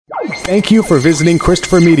Thank you for visiting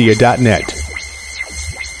ChristopherMedia.net.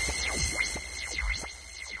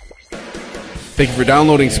 Thank you for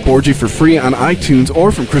downloading Sporgy for free on iTunes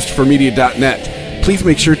or from ChristopherMedia.net. Please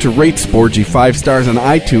make sure to rate Sporgy 5 stars on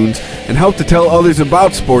iTunes and help to tell others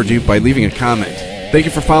about Sporgy by leaving a comment. Thank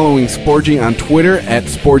you for following Sporgy on Twitter at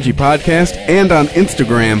Sporgy Podcast and on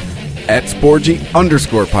Instagram at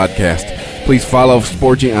Sporgy_podcast. Please follow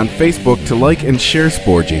Sporgy on Facebook to like and share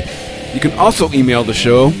Sporgy. You can also email the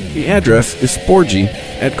show. The address is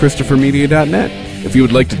sporgy@ChristopherMedia.net. If you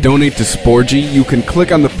would like to donate to Sporgy, you can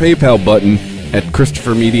click on the PayPal button at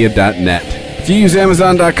ChristopherMedia.net. If you use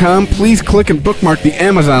Amazon.com, please click and bookmark the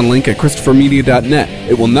Amazon link at ChristopherMedia.net.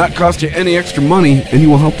 It will not cost you any extra money, and you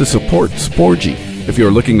will help to support Sporgy. If you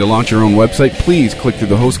are looking to launch your own website, please click through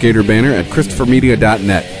the HostGator banner at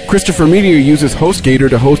ChristopherMedia.net. Christopher Media uses HostGator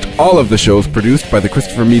to host all of the shows produced by the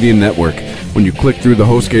Christopher Media Network. When you click through the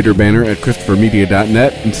HostGator banner at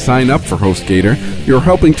ChristopherMedia.net and sign up for HostGator, you're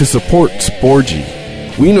helping to support Sporgy.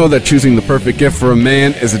 We know that choosing the perfect gift for a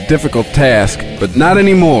man is a difficult task, but not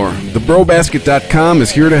anymore. TheBroBasket.com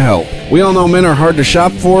is here to help. We all know men are hard to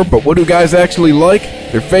shop for, but what do guys actually like?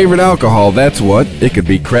 Their favorite alcohol, that's what. It could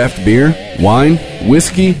be craft beer, wine,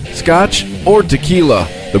 whiskey, scotch, or tequila.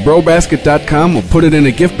 TheBroBasket.com will put it in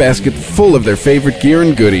a gift basket full of their favorite gear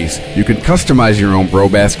and goodies. You can customize your own Bro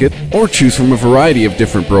Basket or choose from a variety of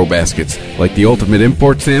different Bro Baskets, like the Ultimate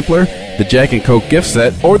Import Sampler, the Jack and Coke gift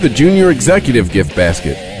set, or the Junior Executive gift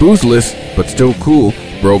basket. Boozeless, but still cool,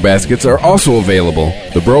 Bro Baskets are also available.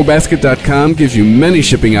 TheBroBasket.com gives you many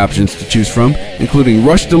shipping options to choose from, including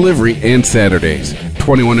rush delivery and Saturdays.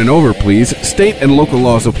 21 and over, please. State and local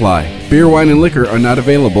laws apply. Beer, wine, and liquor are not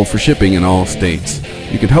available for shipping in all states.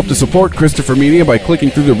 You can help to support Christopher Media by clicking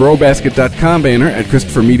through the BroBasket.com banner at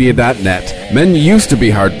ChristopherMedia.net. Men used to be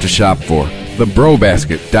hard to shop for.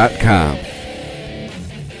 TheBroBasket.com.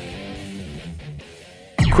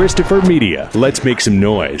 Christopher Media. Let's make some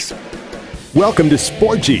noise. Welcome to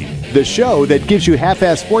Sporgy, the show that gives you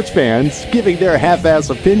half-ass sports fans giving their half-ass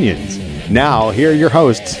opinions. Now, here are your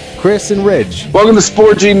hosts, Chris and Rich. Welcome to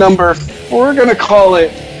Sporgy number, we're going to call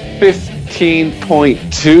it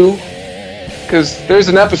 15.2, because there's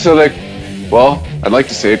an episode that, well, I'd like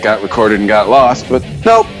to say it got recorded and got lost, but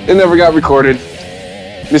nope, it never got recorded.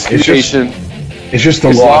 Miscommunication. It's just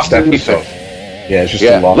the lost episode. Yeah, it's just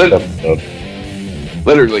a lost episode.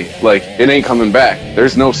 Literally, like, it ain't coming back.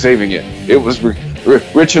 There's no saving it. It was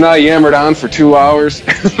Rich and I yammered on for 2 hours.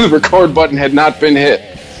 The record button had not been hit.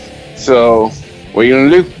 So, what are you going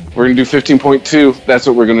to do? We're going to do 15.2. That's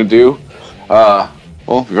what we're going to do. Well,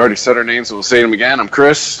 we've already said our names, so we'll say them again. I'm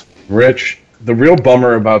Chris. Rich. The real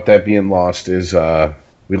bummer about that being lost is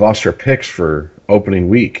we lost our picks for opening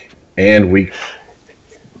week and week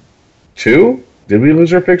 2. Did we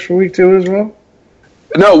lose our picks for week 2 as well?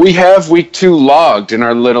 No, we have week 2 logged in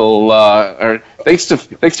our little. Thanks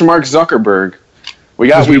to Mark Zuckerberg, we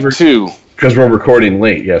got week 2 because we're recording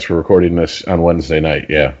late. Yes, we're recording this on Wednesday night.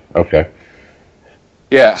 Yeah. Okay.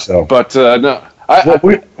 Yeah. So, but no,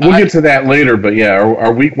 we'll get to that later. But yeah,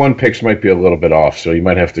 our week 1 picks might be a little bit off, so you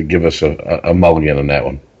might have to give us a mulligan on that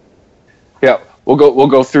one. Yeah, we'll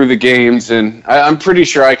go through the games, and I'm pretty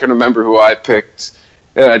sure I can remember who I picked.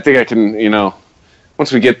 I think I can,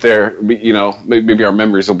 once we get there, maybe our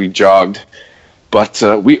memories will be jogged. But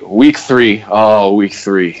week 3,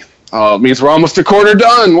 it means we're almost a quarter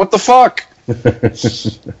done. What the fuck?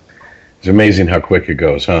 It's amazing how quick it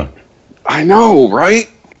goes, huh? I know, right?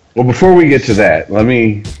 Well, before we get to that, let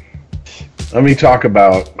me talk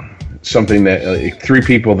about something that 3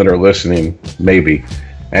 people that are listening maybe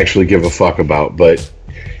actually give a fuck about. But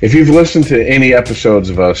if you've listened to any episodes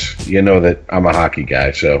of us, you know that I'm a hockey guy,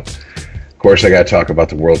 so of course I got to talk about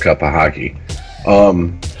the World Cup of Hockey.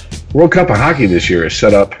 World Cup of Hockey this year is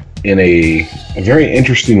set up in a very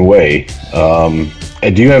interesting way. And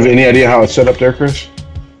do you have any idea how it's set up there, Chris?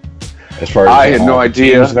 As far as I had no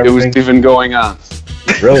idea it was even going on.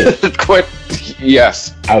 Really? Quite.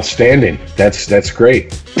 Yes. Outstanding. That's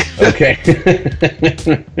great. Okay.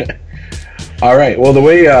 All right. Well, the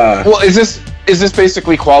way. Well, is this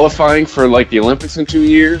basically qualifying for like the Olympics in 2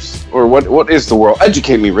 years, or what is the world?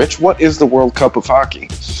 Educate me, Rich. What is the World Cup of Hockey?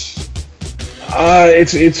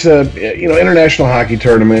 It's a international hockey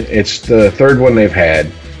tournament. It's the 3rd one they've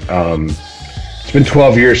had. It's been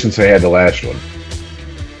 12 years since they had the last one,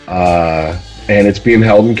 and it's being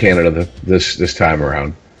held in Canada this time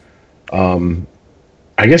around.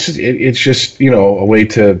 I guess it's just a way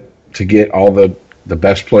to get all the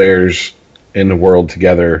best players in the world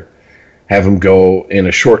together, have them go in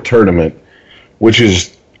a short tournament, which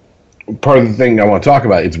is part of the thing I want to talk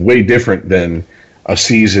about. It's way different than a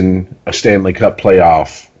season, a Stanley Cup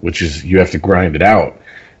playoff, which is you have to grind it out.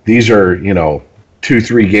 These are,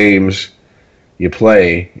 2-3 games you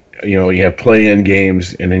play, you have play-in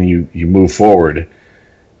games, and then you move forward.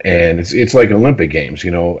 And it's like Olympic Games,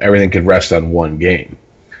 everything could rest on one game.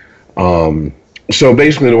 So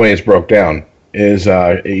basically the way it's broke down is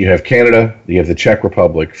you have Canada, you have the Czech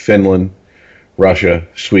Republic, Finland, Russia,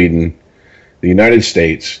 Sweden, the United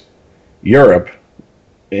States, Europe,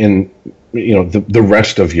 and the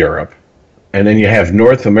rest of Europe. And then you have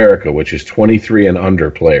North America, which is 23 and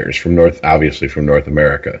under players from North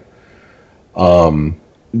America. The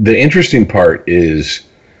interesting part is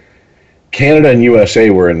Canada and USA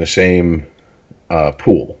were in the same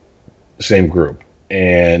pool, same group.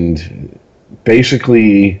 And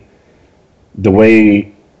basically the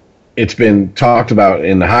way it's been talked about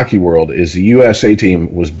in the hockey world is the USA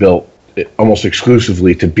team was built almost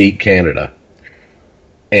exclusively to beat Canada.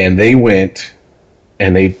 And they went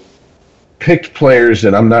and they picked players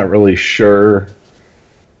that I'm not really sure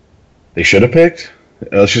they should have picked.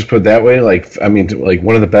 Let's just put it that way. Like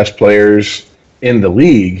one of the best players in the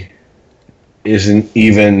league isn't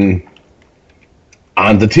even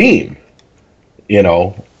on the team,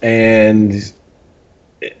 and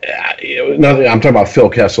I'm talking about Phil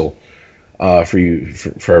Kessel, for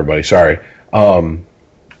everybody. Sorry.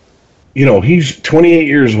 He's 28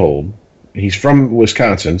 years old. He's from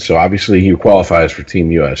Wisconsin, so obviously he qualifies for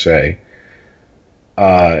Team USA.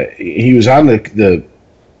 He was on the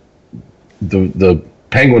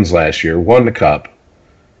Penguins last year, won the Cup,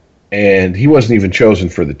 and he wasn't even chosen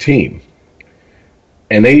for the team.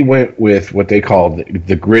 And they went with what they called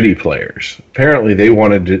the gritty players. Apparently,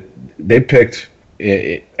 they picked,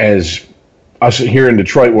 as us here in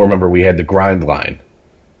Detroit, we'll remember we had the grind line.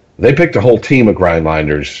 They picked a whole team of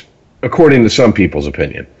grindliners, according to some people's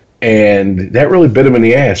opinion. And that really bit them in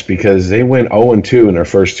the ass because they went 0-2 in their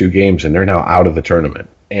first 2 games, and they're now out of the tournament.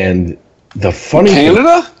 And the funny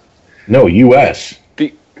Canada? No, U.S.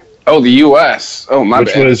 The U.S. Oh, my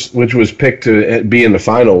bad. Which was picked to be in the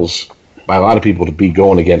finals by a lot of people to be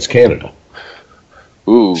going against Canada.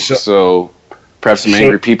 Ooh, so perhaps some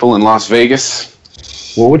angry people in Las Vegas?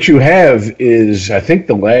 Well, what you have is, I think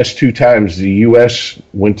the last 2 times the U.S.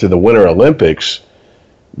 went to the Winter Olympics,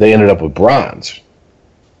 they ended up with bronze.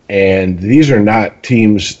 And these are not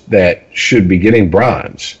teams that should be getting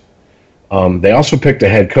bronze. They also picked a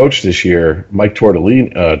head coach this year, Mike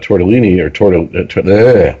Tortellini,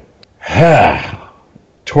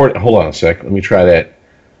 hold on a sec. Let me try that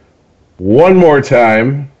one more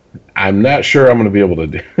time. I'm not sure I'm going to be able to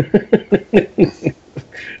do.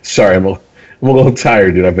 Sorry, I'm a little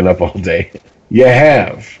tired, dude. I've been up all day. You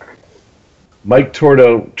have Mike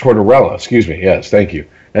Tortorella, excuse me. Yes, thank you.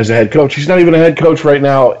 As a head coach. He's not even a head coach right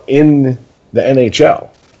now in the NHL.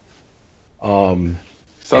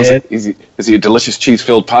 Is he a delicious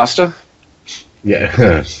cheese-filled pasta?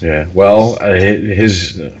 Yeah, yeah. Well,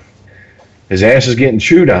 his ass is getting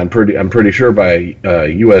chewed on. I'm pretty sure by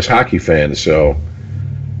U.S. hockey fans. So,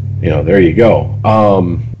 there you go.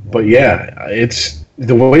 But yeah, it's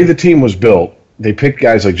the way the team was built. They picked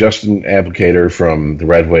guys like Justin Abdelkader from the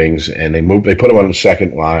Red Wings, and they put him on the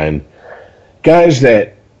second line. Guys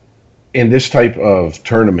that in this type of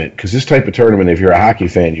tournament, because this type of tournament, if you're a hockey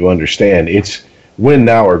fan, you understand it's win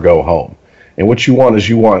now or go home. And what you want is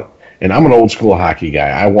and I'm an old school hockey guy.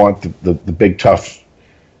 I want the big tough,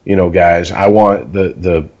 guys. I want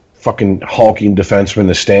the fucking hulking defenseman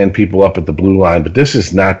to stand people up at the blue line. But this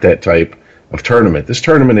is not that type of tournament. This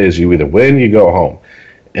tournament is you either win, you go home.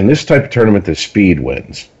 In this type of tournament, the speed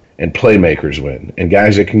wins and playmakers win and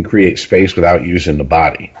guys that can create space without using the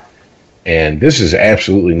body. And this is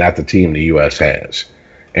absolutely not the team the U.S. has.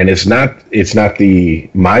 And it's not the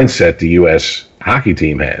mindset the U.S. hockey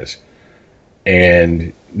team has.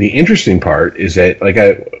 And the interesting part is that, like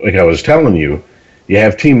I was telling you, you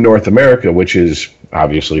have Team North America, which is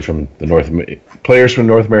obviously from players from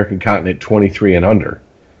North American continent, 23 and under.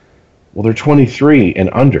 Well, they're 23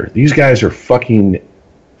 and under. These guys are fucking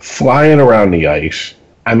flying around the ice.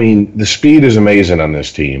 I mean, the speed is amazing on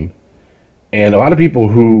this team. And a lot of people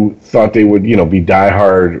who thought they would, be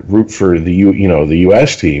diehard root for the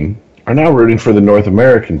U.S. team are now rooting for the North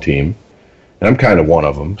American team. And I'm kind of one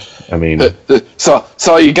of them. I mean, that's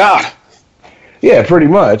all you got. Yeah, pretty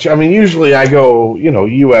much. I mean, usually I go,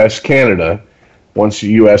 U.S., Canada, once the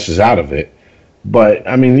U.S. is out of it. But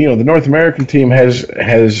I mean, the North American team has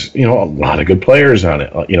a lot of good players on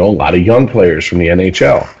it. A lot of young players from the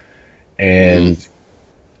NHL, and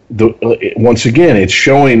once again, it's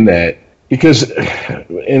showing that. Because,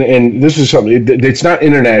 and this is something, it's not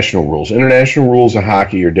international rules. International rules of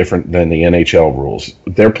hockey are different than the NHL rules.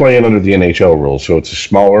 They're playing under the NHL rules, so it's a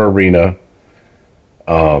smaller arena.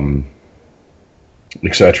 et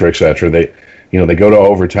cetera, et cetera. They go to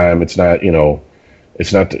overtime. It's not,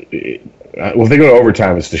 it's not. Well, if they go to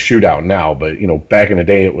overtime, it's the shootout now. But back in the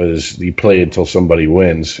day, it was you play until somebody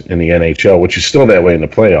wins in the NHL, which is still that way in the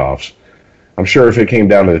playoffs. I'm sure if it came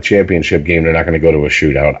down to the championship game, they're not going to go to a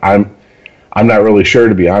shootout. I'm not really sure,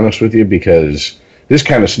 to be honest with you, because this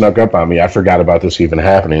kind of snuck up on me. I forgot about this even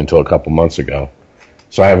happening until a couple months ago,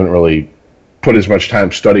 so I haven't really put as much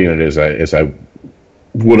time studying it as I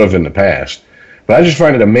would have in the past. But I just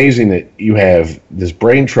find it amazing that you have this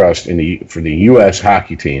brain trust for the U.S.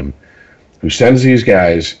 hockey team, who sends these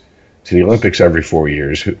guys to the Olympics every 4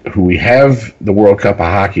 years, who we have the World Cup of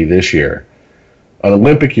Hockey this year, an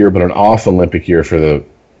Olympic year, but an off-Olympic year for the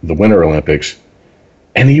Winter Olympics,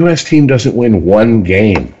 and the U.S. team doesn't win one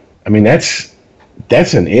game. I mean, that's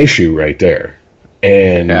an issue right there.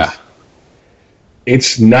 And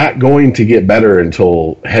it's not going to get better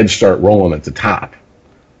until heads start rolling at the top.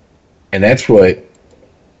 And that's what,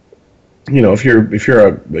 if you're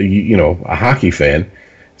a hockey fan,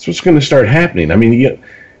 that's what's going to start happening. I mean,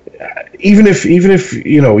 even if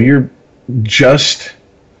you're just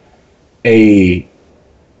a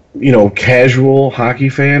casual hockey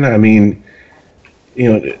fan, I mean,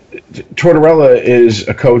 Tortorella is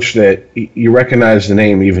a coach that you recognize the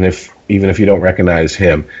name even if you don't recognize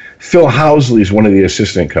him. Phil Housley is one of the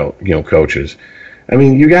assistant coaches. I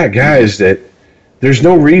mean, you got guys that there's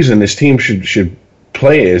no reason this team should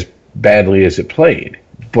play as badly as it played,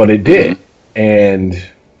 but it did. And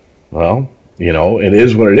well, it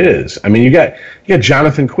is what it is. I mean, you got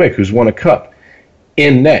Jonathan Quick, who's won a cup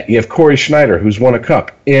in net. You have Corey Schneider, who's won a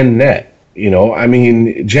cup in net. I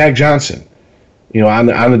mean, Jack Johnson, on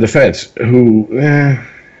the defense, who,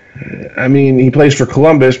 I mean, he plays for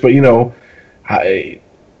Columbus, but highly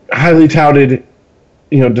touted,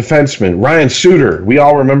 defenseman. Ryan Suter, we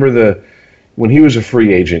all remember when he was a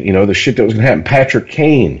free agent, the shit that was going to happen. Patrick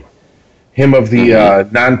Kane, him of the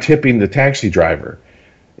non-tipping the taxi driver.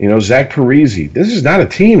 Zach Parise. This is not a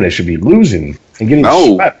team that should be losing and getting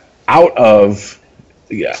swept out of,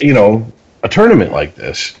 a tournament like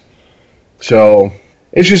this. So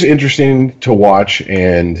it's just interesting to watch.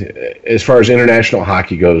 And as far as international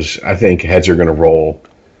hockey goes, I think heads are going to roll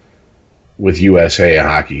with USA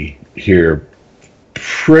hockey here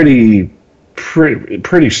pretty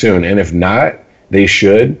soon. And if not, they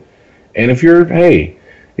should. And if you're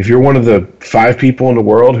one of the 5 people in the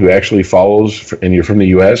world who actually follows, and you're from the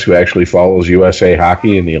U.S., who actually follows USA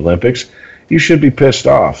hockey in the Olympics, you should be pissed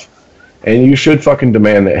off. And you should fucking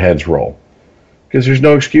demand that heads roll. Because there's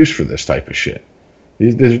no excuse for this type of shit.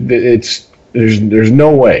 There's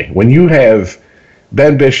no way. When you have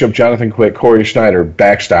Ben Bishop, Jonathan Quick, Corey Schneider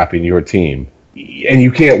backstopping your team, and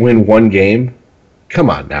you can't win one game, come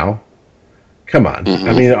on now. Come on. Mm-hmm.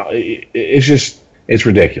 I mean, it's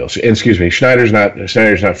ridiculous. And excuse me, Schneider's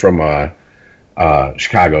not from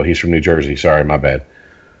Chicago. He's from New Jersey. Sorry, my bad.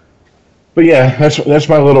 But yeah, that's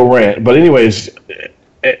my little rant. But anyways,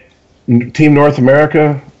 Team North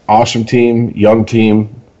America, awesome team, young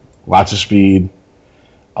team, lots of speed.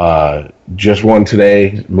 Just won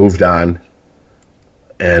today, moved on.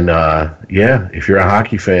 And if you're a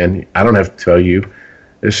hockey fan, I don't have to tell you,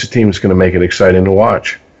 this team is going to make it exciting to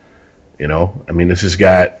watch. I mean, this has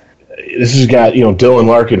got Dylan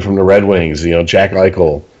Larkin from the Red Wings, Jack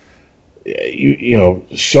Eichel,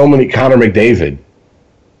 so many, Connor McDavid,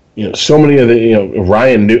 so many of the,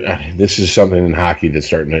 Ryan this is something in hockey that's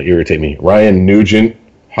starting to irritate me. Ryan Nugent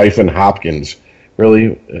Hopkins. Really?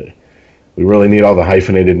 We really need all the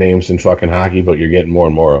hyphenated names in fucking hockey, but you're getting more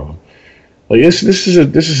and more of them. Like this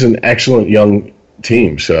is an excellent young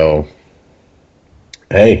team. So,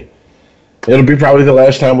 hey, it'll be probably the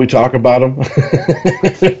last time we talk about them.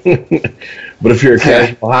 But if you're a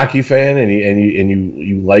casual hockey fan and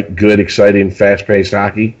you like good, exciting, fast-paced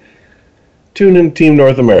hockey, tune in Team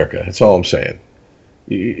North America. That's all I'm saying.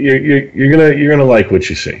 You're gonna like what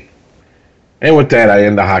you see. And with that, I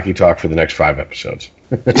end the hockey talk for the next 5 episodes.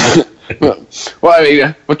 Well, I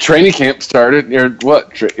mean, what training camp started? Or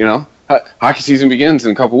what? Hockey season begins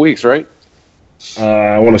in a couple weeks, right?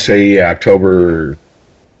 I want to say October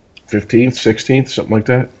 15th, 16th, something like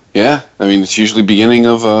that. Yeah, I mean, it's usually beginning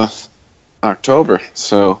of October,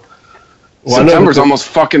 so September's almost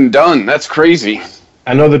fucking done. That's crazy.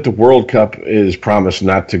 I know that the World Cup is promised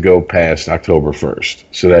not to go past October 1st,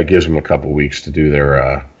 so that gives them a couple weeks to do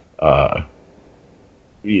their, to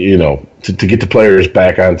get the players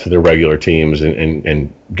back onto their regular teams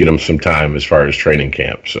and get them some time as far as training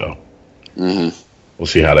camp. So we'll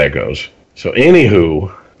see how that goes. So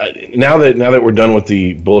anywho, now that we're done with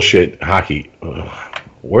the bullshit hockey,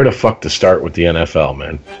 where the fuck to start with the NFL,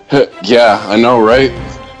 man. Yeah, I know, right?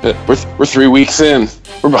 We're 3 weeks in.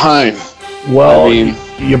 We're behind. Well, I mean,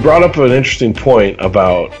 you brought up an interesting point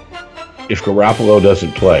about if Garoppolo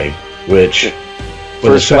doesn't play, which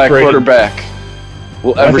first black quarterback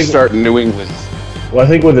will ever start in New England. Well, I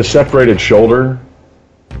think with a separated shoulder,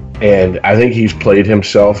 and I think he's played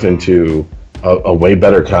himself into a way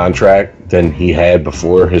better contract than he had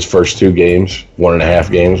before his first 2 games,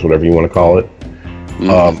 1.5 games, whatever you want to call it.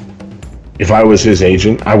 Mm-hmm. If I was his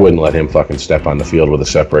agent, I wouldn't let him fucking step on the field with a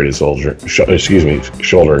separated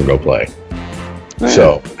shoulder and go play. Yeah.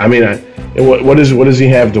 So, I mean, what does he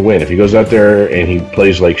have to win? If he goes out there and he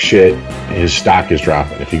plays like shit, his stock is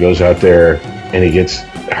dropping. If he goes out there and he gets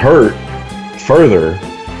hurt further,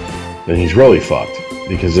 then he's really fucked.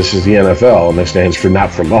 Because this is the NFL, and that stands for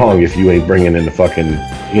not for long. If you ain't bringing in the fucking,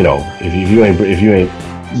 if you ain't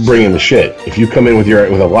bringing the shit. If you come in with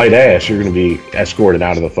a light ass, you're going to be escorted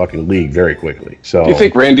out of the fucking league very quickly. So, do you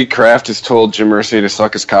think Randy Kraft has told Jim Irsay to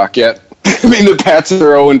suck his cock yet? I mean, the Pats are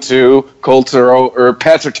 0-2, Colts are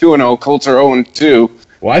Pats are 2-0, Colts are 0-2.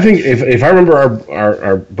 Well, I think if I remember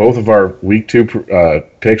our both of our week 2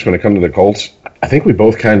 picks when it comes to the Colts, I think we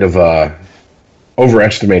both kind of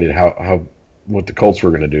overestimated how what the Colts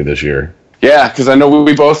were going to do this year. Yeah, because I know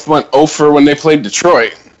we both went 0 when they played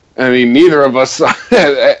Detroit. I mean, neither of us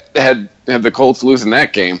had the Colts losing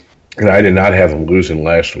that game. And I did not have them losing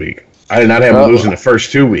last week. I did not have them losing the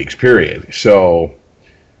first 2 weeks, period. So,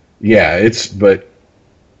 first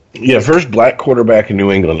black quarterback in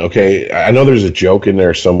New England. Okay, I know there's a joke in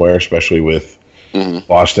there somewhere, especially with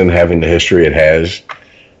Boston having the history it has.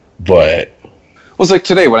 But it was like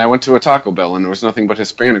today when I went to a Taco Bell and there was nothing but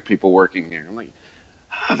Hispanic people working here. I'm like,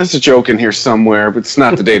 there's a joke in here somewhere, but it's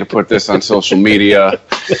not the day to put this on social media.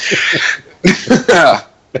 I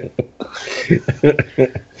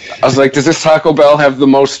was like, does this Taco Bell have the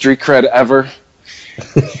most street cred ever?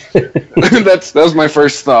 That was my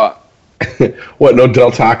first thought. What, no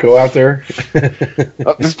Del Taco out there?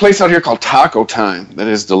 This place out here called Taco Time that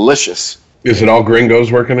is delicious. Is it all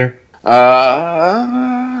gringos working there?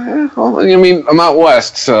 Well, I mean, I'm out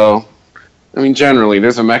west, so I mean, generally,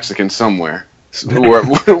 there's a Mexican somewhere.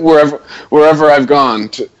 Wherever I've gone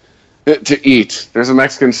to eat, there's a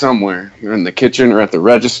Mexican somewhere. You're in the kitchen or at the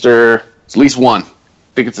register. It's at least one.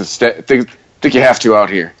 I think think you have to out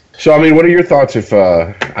here. So, I mean, what are your thoughts if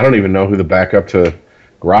I don't even know who the backup to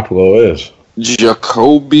Garoppolo is?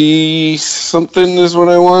 Jacoby something is what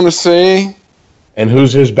I want to say. And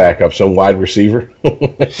who's his backup? Some wide receiver?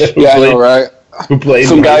 Yeah, I know, right? Who played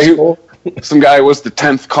some guy some guy was the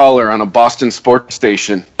 10th caller on a Boston sports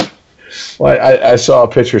station. Well, I saw a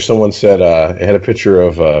picture. Someone said it had a picture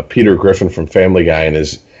of Peter Griffin from Family Guy in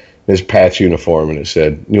his Pats uniform, and it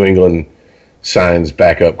said New England signs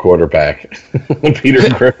backup quarterback Peter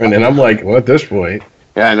Griffin, and I'm like, well, at this point,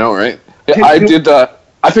 yeah, I know, right? I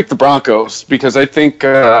picked the Broncos because I think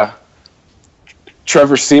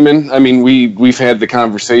Trevor Seaman. I mean, we've had the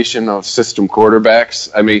conversation of system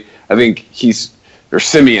quarterbacks. I mean, I think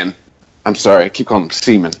Simeon. I'm sorry, I keep calling him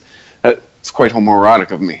Seaman. It's quite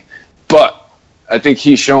homoerotic of me. But I think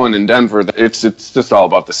he's showing in Denver that it's just all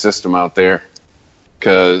about the system out there.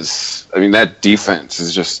 Because, I mean, that defense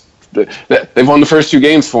is just... They've won the first 2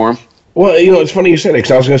 games for him. Well, it's funny you said it,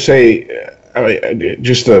 because I was going to say,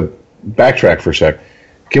 just to backtrack for a sec,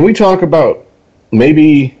 can we talk about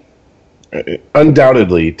maybe...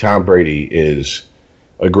 Undoubtedly, Tom Brady is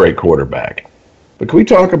a great quarterback. But can we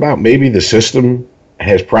talk about maybe the system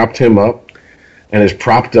has propped him up and has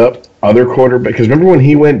propped up other quarterbacks? Because remember when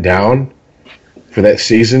he went down for that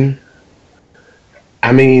season?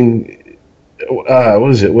 I mean, what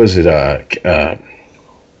is it? Was it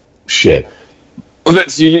shit? Well,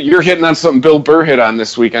 you're hitting on something Bill Burr hit on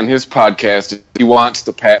this week on his podcast. He wants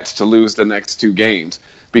the Pats to lose the next 2 games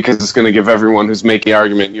because it's going to give everyone who's making the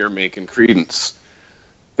argument you're making credence.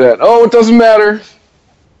 That, it doesn't matter.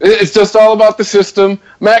 It's just all about the system.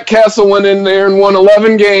 Matt Castle went in there and won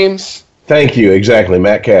 11 games. Thank you, exactly,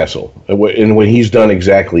 Matt Castle. And when he's done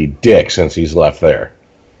exactly dick since he's left there.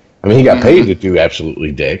 I mean, he got paid to do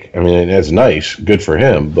absolutely dick. I mean, that's nice, good for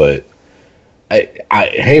him. But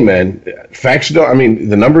hey, man, facts don't. I mean,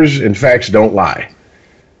 the numbers and facts don't lie.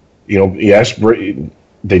 Yes,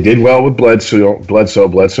 they did well with Bledsoe.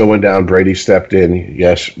 Bledsoe went down. Brady stepped in.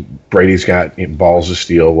 Yes, Brady's got balls of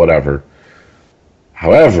steel, whatever.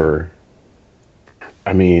 However,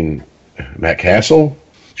 I mean, Matt Castle,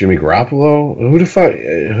 Jimmy Garoppolo, who the fuck,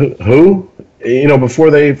 who? Before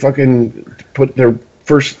they fucking put their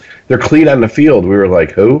cleat on the field, we were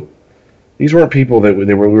like, who? These weren't people that we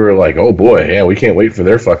were like, oh boy, yeah, we can't wait for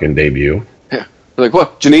their fucking debut. Yeah. Like,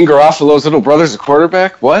 what? Janine Garofalo's little brother's a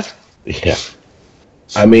quarterback? What? Yeah.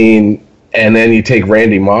 I mean, and then you take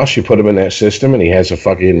Randy Moss, you put him in that system, and he has a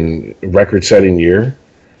fucking record-setting year.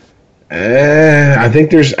 I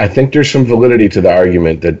think there's some validity to the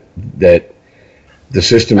argument that the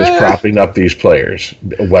system is propping up these players.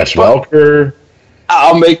 Wes Welker.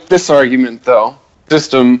 I'll make this argument, though. The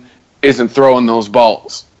system isn't throwing those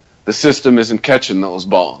balls. The system isn't catching those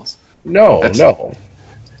balls. No, not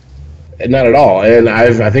at all. And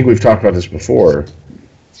I think we've talked about this before.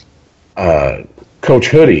 Coach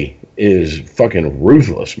Hoodie is fucking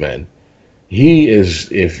ruthless, man. He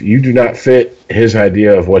is, if you do not fit his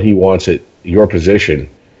idea of what he wants at your position,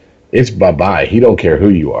 it's bye-bye. He don't care who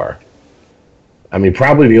you are. I mean,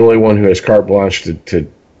 probably the only one who has carte blanche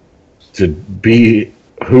to be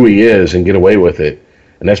who he is and get away with it,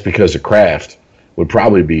 and that's because of craft, would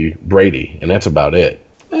probably be Brady, and that's about it.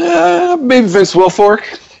 Maybe Vince Wilfork.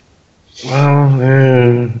 Well,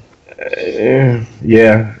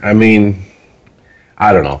 yeah. I mean,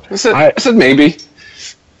 I don't know. I said maybe.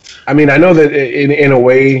 I mean, I know that in a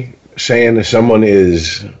way, saying that someone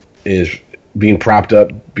is being propped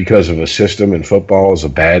up because of a system in football is a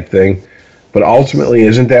bad thing. But ultimately,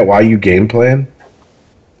 isn't that why you game plan?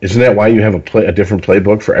 Isn't that why you have a different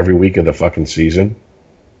playbook for every week of the fucking season?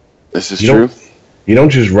 This is true. You don't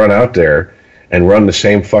just run out there and run the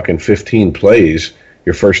same fucking 15 plays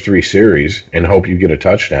your first 3 series and hope you get a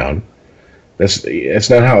touchdown. That's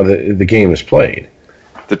not how the game is played.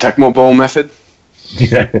 The Tecmo Bowl method?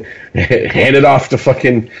 Yeah. Hand it off to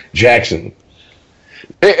fucking Jackson.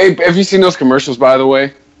 Hey, have you seen those commercials, by the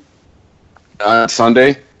way? On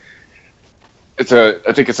Sunday? I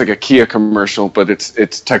think it's like a Kia commercial, but it's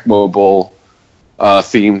Tecmo Bowl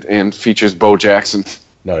themed and features Bo Jackson.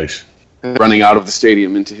 Nice. Running out of the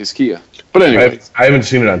stadium into his Kia. But anyway. I haven't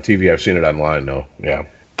seen it on TV. I've seen it online, though. Yeah.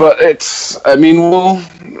 But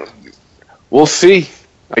we'll see,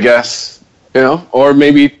 I guess. You know, or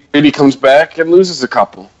maybe he comes back and loses a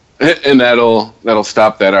couple. And that'll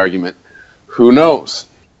stop that argument. Who knows?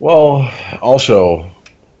 Well, also,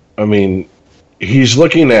 I mean, he's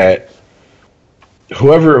looking at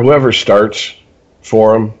whoever starts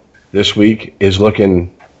for him this week is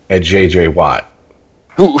looking at J.J. Watt.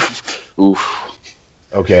 Oof.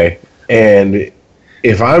 Okay. And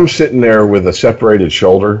if I'm sitting there with a separated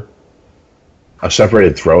shoulder, a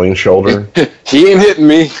separated throwing shoulder. He ain't hitting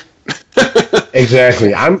me.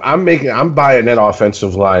 Exactly. I'm buying that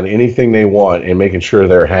offensive line anything they want and making sure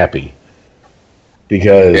they're happy.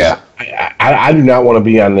 Because I do not want to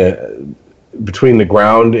be on between the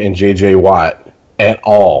ground and J.J. Watt at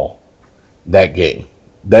all that game.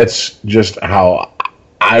 That's just how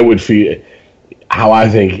I would feel, how I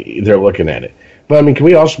think they're looking at it. But, I mean, can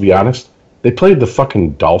we also be honest? They played the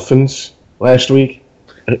fucking Dolphins last week.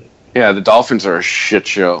 Yeah, the Dolphins are a shit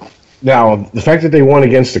show. Now, the fact that they won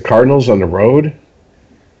against the Cardinals on the road,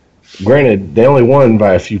 granted, they only won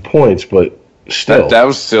by a few points, but still. That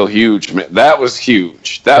was still huge, man. That was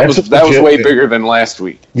huge. That was way bigger than last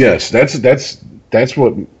week. Yes, that's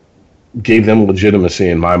what gave them legitimacy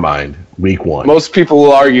in my mind, week 1. Most people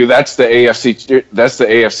will argue that's the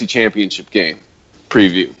AFC Championship game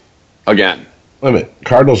preview. Again. Wait a minute.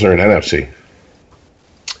 Cardinals are in NFC.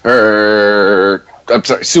 I'm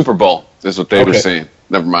sorry, Super Bowl is what they were saying.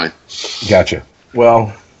 Never mind. Gotcha.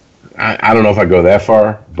 Well, I don't know if I go that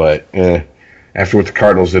far, but after what the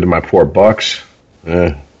Cardinals did to my poor Bucks,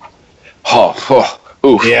 oof.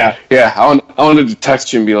 Yeah. I wanted to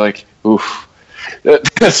text you and be like, oof.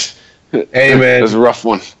 Hey, man. It was a rough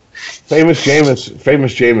one. Famous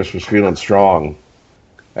Jameis was feeling strong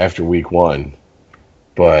after week 1.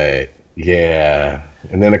 But, yeah.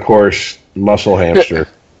 And then, of course, muscle hamster.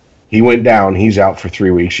 He went down. He's out for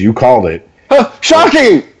 3 weeks. You called it.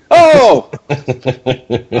 Shocking! Oh!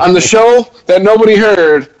 On the show that nobody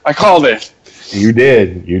heard, I called it. You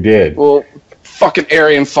did. Well, fucking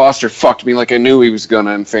Arian Foster fucked me like I knew he was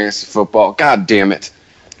gonna in fantasy football. God damn it.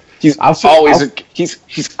 He's always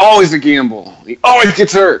a gamble. He always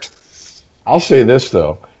gets hurt. I'll say this,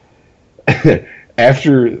 though.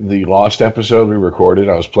 After the Lost episode we recorded,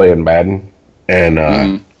 I was playing Madden,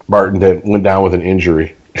 and Martin went down with an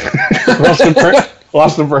injury.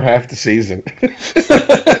 Lost him for half the season.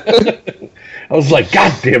 I was like,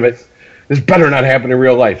 God damn it. This better not happen in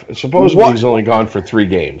real life. Supposedly he's only gone for 3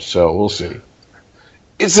 games, so we'll see.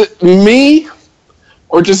 Is it me,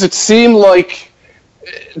 or does it seem like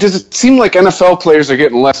NFL players are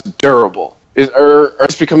getting less durable? Are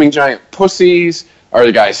they becoming giant pussies? Are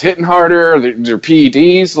the guys hitting harder? Are there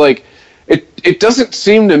PEDs? Like, it doesn't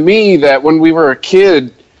seem to me that when we were a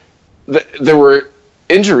kid, there were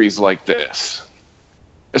injuries like this.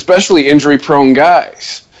 especially injury-prone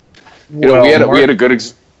guys. We had a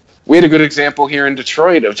good example here in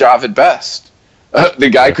Detroit of Javid Best. The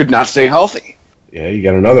guy could not stay healthy. Yeah, you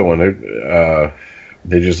got another one.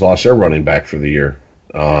 They just lost their running back for the year.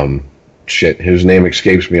 His name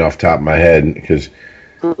escapes me off the top of my head because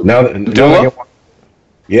he's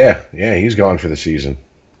gone for the season.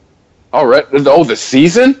 All right. Oh, the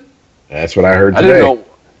season? That's what I heard today. I didn't know.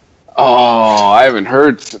 Oh, I haven't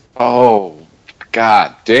heard. Oh,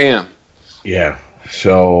 god damn. Yeah.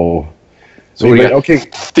 So we got okay.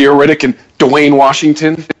 Theoretic and Dwayne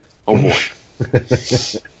Washington. Oh boy.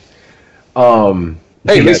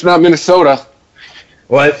 Hey, at least not Minnesota.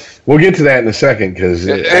 Well, we'll get to that in a second because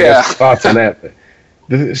I got thoughts on that.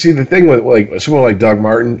 The thing with like someone like Doug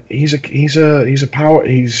Martin, he's a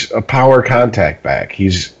power contact back.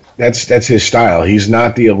 That's his style. He's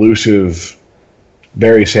not the elusive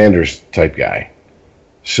Barry Sanders type guy.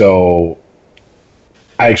 So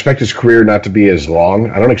I expect his career not to be as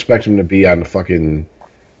long. I don't expect him to be on the fucking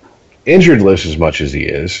injured list as much as he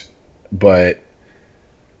is. But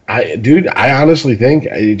I honestly think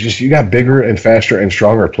you got bigger and faster and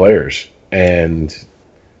stronger players, and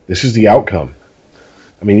this is the outcome.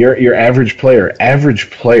 I mean, your average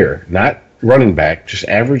player, not running back, just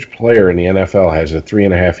average player in the NFL has a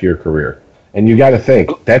 3.5-year career. And you got to think,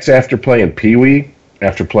 that's after playing Pee-wee,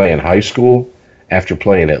 after playing high school, after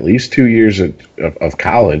playing at least 2 years of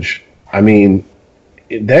college. I mean,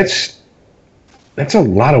 that's a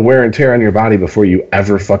lot of wear and tear on your body before you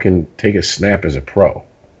ever fucking take a snap as a pro.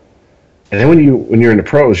 And then when you're in the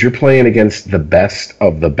pros, you're playing against the best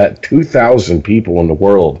of the best. 2,000 people in the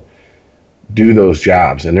world do those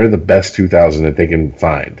jobs, and they're the best 2,000 that they can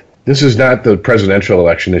find. This is not the presidential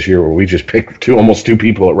election this year where we just pick almost two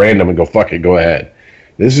people at random and go, fuck it, go ahead.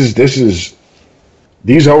 These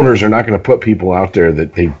owners are not going to put people out there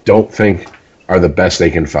that they don't think are the best they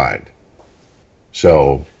can find.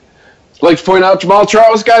 So, I'd like to point out Jamal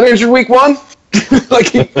Charles got injured week 1, like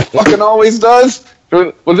he fucking always does.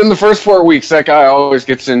 Within the first 4 weeks, that guy always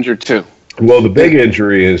gets injured too. Well, the big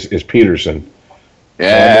injury is Peterson.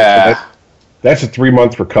 Yeah. That's a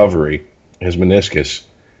 3-month recovery, his meniscus.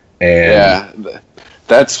 And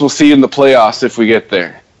we'll see in the playoffs if we get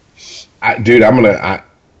there.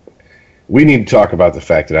 We need to talk about the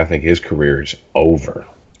fact that I think his career is over.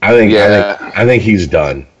 I think he's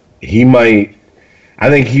done. I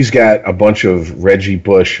think he's got a bunch of Reggie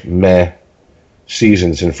Bush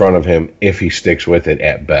seasons in front of him if he sticks with it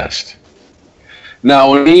at best.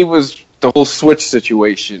 Now, when he was the whole switch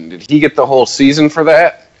situation, did he get the whole season for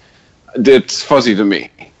that? It's fuzzy to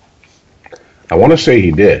me. I want to say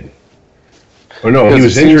he did. Or no, he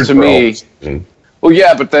was injured to me. Well,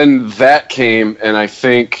 yeah, but then that came, and I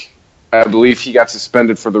believe he got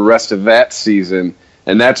suspended for the rest of that season,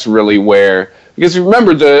 and that's really where, because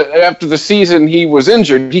remember, after the season he was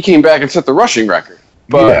injured, he came back and set the rushing record.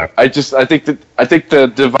 But I think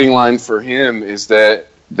the dividing line for him is that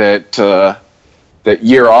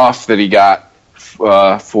year off that he got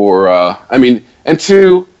I'll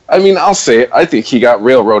say it. I think he got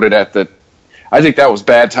railroaded I think that was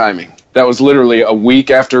bad timing. That was literally a week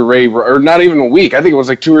after or not even a week. I think it was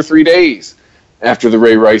like 2 or 3 days after the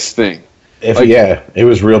Ray Rice thing. It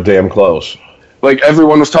was real damn close. Like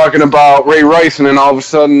everyone was talking about Ray Rice, and then all of a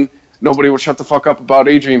sudden nobody would shut the fuck up about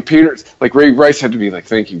Adrian Peterson. Like Ray Rice had to be like,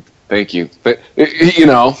 thank you. But,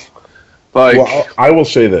 Well, I will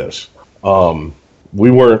say this. We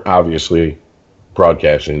weren't obviously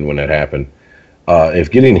broadcasting when that happened.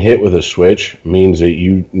 If getting hit with a switch means that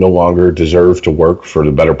you no longer deserve to work for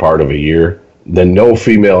the better part of a year, then no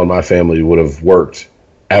female in my family would have worked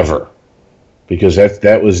ever. Because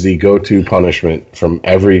that was the go-to punishment from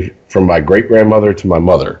my great-grandmother to my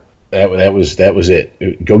mother. That was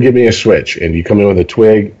it. Go get me a switch, and you come in with a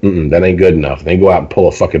twig, that ain't good enough. They go out and pull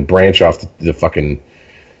a fucking branch off the fucking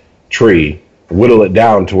tree, whittle it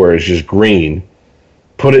down to where it's just green,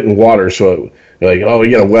 put it in water you're like, oh,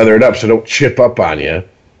 you gotta weather it up so it don't chip up on you.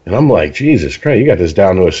 And I'm like, Jesus Christ, you got this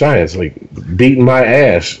down to a science. Like, beating my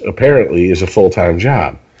ass, apparently, is a full-time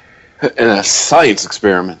job. And a science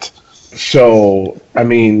experiment. So, I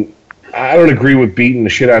mean, I don't agree with beating the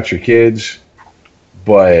shit out your kids,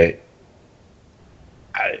 but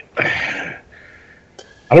I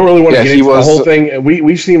don't really want to get into the whole thing.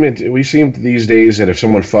 We seem these days that if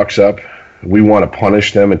someone fucks up, we want to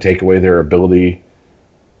punish them and take away their ability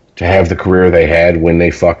to have the career they had when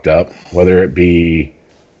they fucked up, whether it be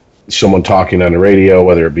someone talking on the radio,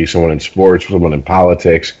 whether it be someone in sports, someone in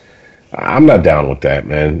politics. I'm not down with that,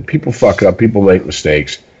 man. People fuck up. People make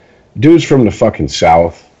mistakes. Dudes from the fucking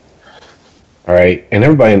South, All right, and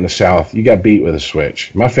everybody in the South, you got beat with a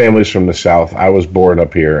switch. My family's from the South. I was born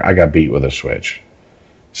up here. I got beat with a switch.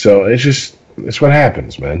 So it's what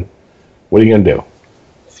happens, man. What are you gonna do?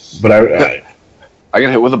 But I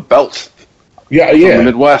got hit with a belt. Yeah. From the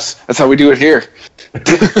Midwest. That's how we do it here.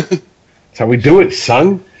 That's how we do it,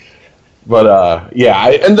 son. But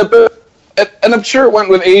and I'm sure it went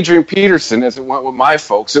with Adrian Peterson as it went with my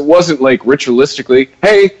folks. It wasn't like ritualistically,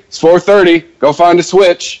 hey, it's 4:30, go find a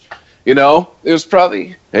switch. You know, it was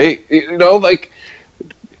probably, hey, you know, like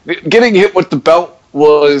getting hit with the belt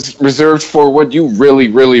was reserved for what you really,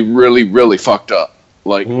 really, really, really fucked up.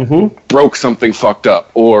 Like broke something fucked up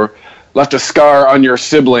or left a scar on your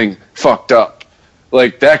sibling fucked up.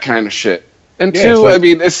 Like that kind of shit. And two, I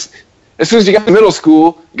mean, as soon as you got to middle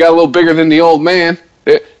school, you got a little bigger than the old man.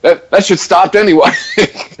 That shit stopped anyway.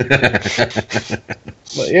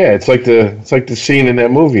 But yeah, it's like the scene in that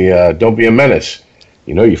movie, Don't Be a Menace.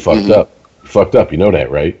 You know you fucked up. You fucked up, you know that,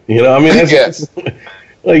 right? You know, I mean, that's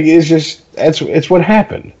like it's what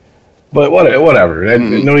happened. But whatever.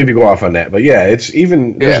 No need to go off on that. But yeah, there's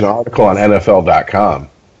an article on NFL.com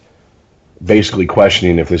basically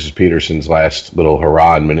questioning if this is Peterson's last little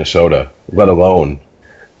hurrah in Minnesota, let alone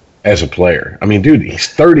as a player. I mean, dude, he's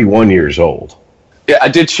 31 years old. Yeah, I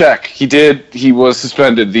did check. He was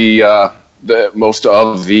suspended the most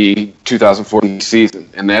of the 2014 season,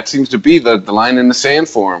 and that seems to be the line in the sand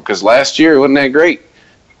for him. Because last year it wasn't that great.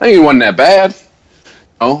 I mean, it wasn't that bad.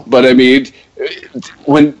 No, but I mean,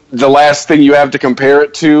 when the last thing you have to compare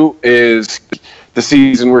it to is the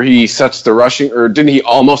season where he sets the rushing, or didn't he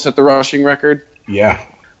almost set the rushing record? Yeah.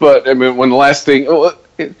 But I mean, when the last thing,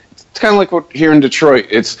 it's kind of like what here in Detroit.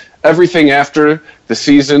 It's everything after the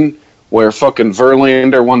season where fucking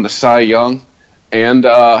Verlander won the Cy Young, and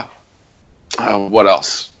what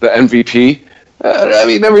else? The MVP. I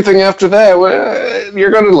mean, everything after that,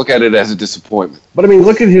 you're going to look at it as a disappointment. But I mean,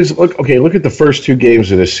 look at the first two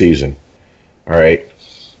games of this season. All right.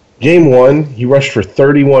 Game 1, he rushed for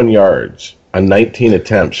 31 yards on 19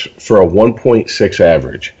 attempts for a 1.6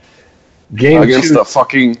 average. Game against 2, the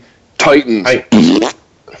fucking Titans.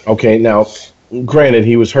 Okay, now, granted,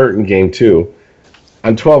 he was hurt in Game 2.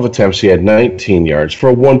 On 12 attempts, he had 19 yards for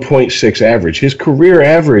a 1.6 average. His career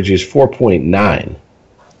average is 4.9.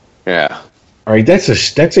 Yeah. All right, that's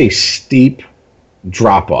a steep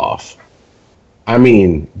drop-off. I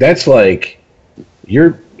mean, that's like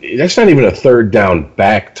that's not even a third down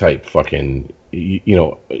back type fucking,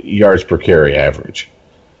 yards per carry average.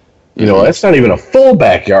 You know, that's not even a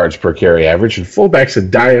fullback yards per carry average, and fullback's a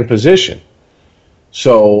dying position.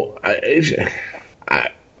 So,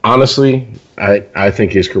 honestly, I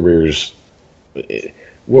think his career's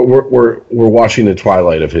we're watching the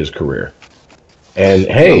twilight of his career. And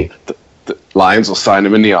hey, the Lions will sign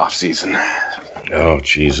him in the offseason. Oh,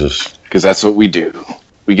 Jesus. Because that's what we do.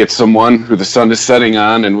 We get someone who the sun is setting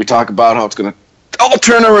on, and we talk about how it's going to all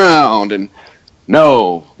turn around. And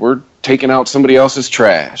no, we're taking out somebody else's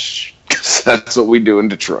trash. Because that's what we do in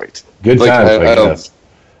Detroit. Good times, I guess.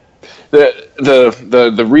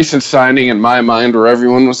 The recent signing in my mind where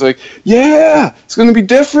everyone was like, yeah, it's going to be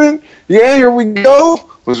different. Yeah, here we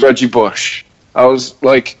go, was Reggie Bush. I was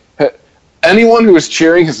like, anyone who was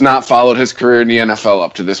cheering has not followed his career in the NFL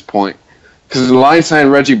up to this point. Because the Lions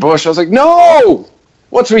signed Reggie Bush. I was like, no!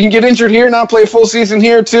 What, so he can get injured here, not play a full season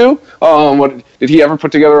here too? What, did he ever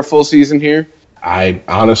put together a full season here? I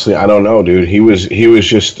don't know, dude. He was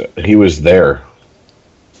there.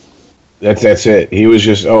 That's it. He was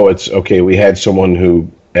just, it's okay. We had someone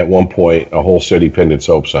who, at one point, a whole city pinned its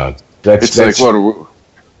hopes on. It's like, what,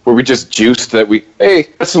 were we just juiced that hey,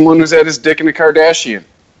 that's someone who's had his dick in a Kardashian.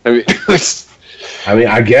 I mean,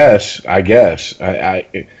 I guess.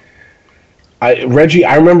 Reggie,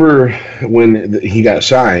 I remember when he got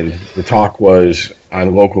signed, the talk was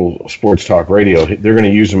on local sports talk radio, they're going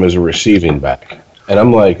to use him as a receiving back. And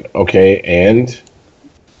I'm like, okay, and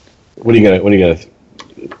what are you going to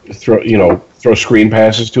throw screen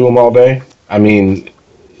passes to him all day? I mean,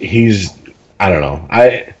 I don't know.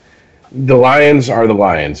 The Lions are the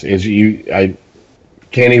Lions. I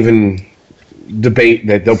can't even debate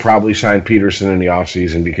that they'll probably sign Peterson in the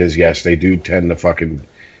offseason because, yes, they do tend to fucking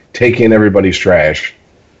take in everybody's trash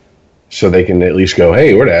so they can at least go,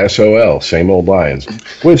 hey, we're the SOL, same old Lions.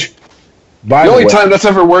 Which, by the way, only time that's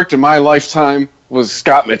ever worked in my lifetime was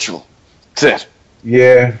Scott Mitchell. That's it.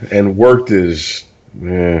 Yeah, and worked is...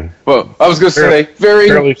 Yeah. Well, I was going to say,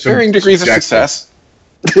 varying degrees of success.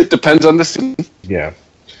 It depends on the scene. Yeah.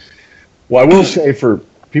 Well, I will say for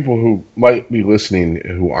people who might be listening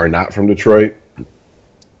who are not from Detroit,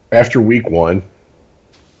 after week 1,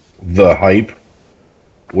 the hype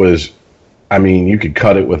was I mean, you could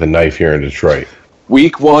cut it with a knife here in Detroit.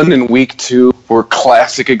 Week 1 and Week 2 were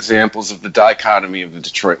classic examples of the dichotomy of the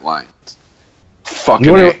Detroit Lions. Fucking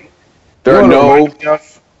A. There are no...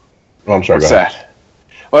 Oh, I'm sorry, what's go ahead. that?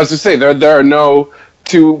 Well, I was to say, there are no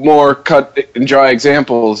two more cut and dry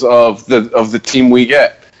examples of the team we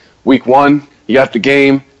get. Week 1, you got the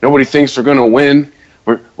game. Nobody thinks we're going to win.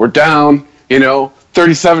 We're down,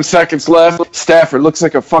 37 seconds left. Stafford looks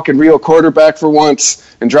like a fucking real quarterback for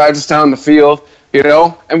once and drives us down the field,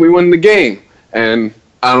 and we win the game. And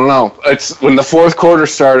I don't know. It's when the fourth quarter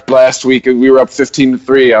started last week and we were up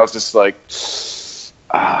 15-3. I was just like,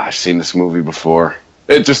 I've seen this movie before.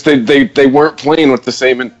 It just they weren't playing with the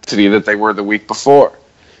same intensity that they were the week before.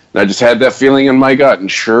 And I just had that feeling in my gut. And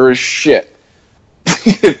sure as shit,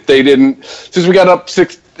 they didn't. Since we got up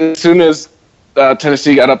as soon as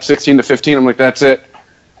Tennessee got up 16-15, I'm like, that's it.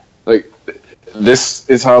 Like, this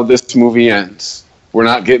is how this movie ends. We're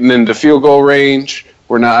not getting into field goal range.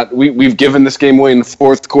 We're not. We've given this game away in the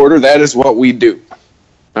fourth quarter. That is what we do.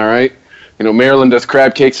 All right. Maryland does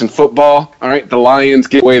crab cakes in football. All right. The Lions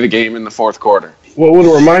give away the game in the fourth quarter. Well,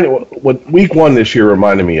 what Week 1 this year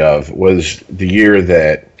reminded me of was the year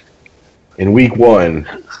that in Week 1,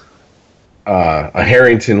 a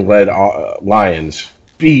Harrington-led Lions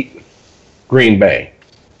beat Green Bay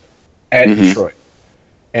at Detroit.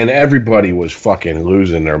 And everybody was fucking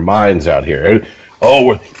losing their minds out here.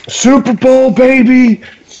 Oh, Super Bowl, baby!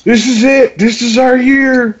 This is it! This is our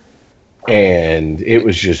year! And it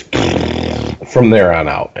was just from there on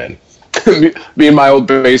out, man. Me and my old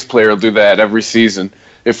bass player will do that every season.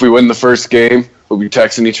 If we win the first game, we'll be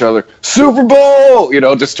texting each other, Super Bowl!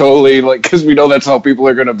 Just totally, because we know that's how people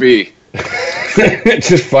are going to be.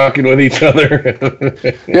 Just fucking with each other.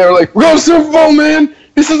 Yeah, we're like, we're going to Super Bowl, man!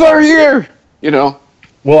 This is our year!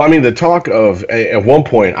 Well, I mean, the talk of, at one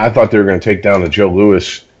point, I thought they were going to take down the Joe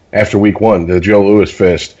Louis, after Week 1, the Joe Louis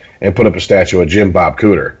fist, and put up a statue of Jim Bob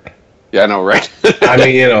Cooter. Yeah, I know, right? I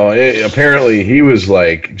mean, apparently he was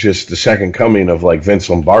like just the second coming of like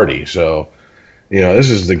Vince Lombardi. So,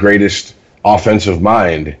 this is the greatest offensive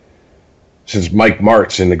mind since Mike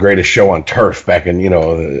Martz in The Greatest Show on Turf back in,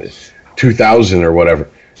 2000 or whatever.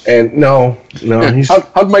 And no, he's...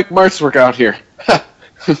 How'd Mike Martz work out here?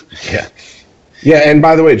 Yeah. Yeah, and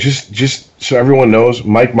by the way, just so everyone knows,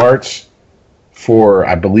 Mike Martz, for,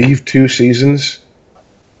 I believe, 2 seasons,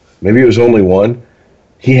 maybe it was only 1,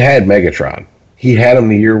 he had Megatron. He had him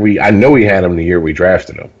the year he had him the year we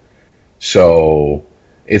drafted him. So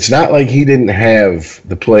it's not like he didn't have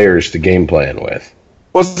the players to game plan with.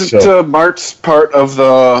 Was it Martz part of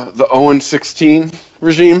the 0-16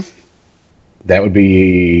 regime? That would be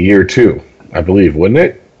year 2, I believe, wouldn't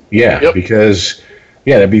it? Yeah, yep. Because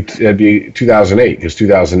that'd be 2008 because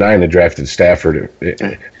 2009 they drafted Stafford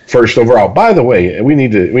first overall. By the way,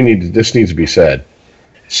 this needs to be said.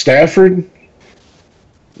 Stafford.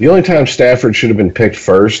 The only time Stafford should have been picked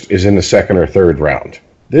first is in the second or third round.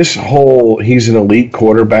 This whole he's an elite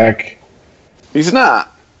quarterback. He's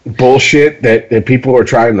not. Bullshit that people are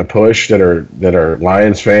trying to push that are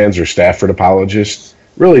Lions fans or Stafford apologists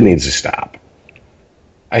really needs to stop.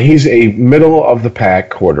 He's a middle of the pack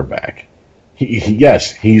quarterback.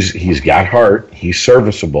 Yes, he's got heart. He's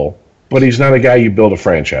serviceable, but he's not a guy you build a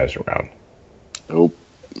franchise around. Nope.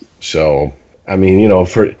 So. I mean,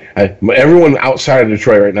 everyone outside of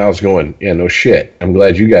Detroit right now is going, yeah, no shit. I'm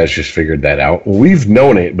glad you guys just figured that out. We've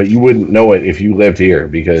known it, but you wouldn't know it if you lived here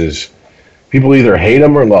because people either hate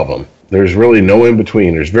him or love him. There's really no in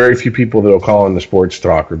between. There's very few people that will call in the sports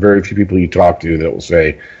talk or very few people you talk to that will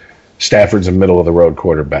say Stafford's a middle-of-the-road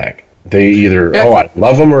quarterback. They either, I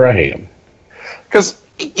love him or I hate him. Because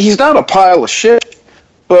he's not a pile of shit,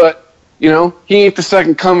 but, he ain't the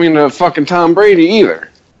second coming of fucking Tom Brady either.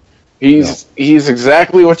 He's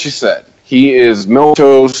exactly what you said. He is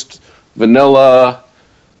milquetoast, vanilla.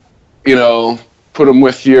 Put him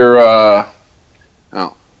with your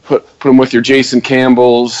put him with your Jason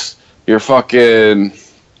Campbells, your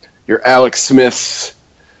Alex Smiths,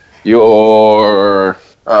 your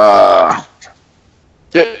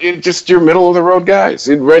just your middle of the road guys.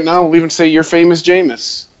 Right now, we'll even say your famous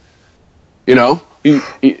Jameis.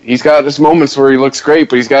 He's got his moments where he looks great,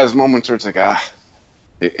 but he's got his moments where it's like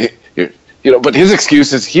but his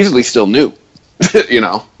excuse is he's at least still new,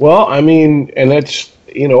 Well, I mean, and that's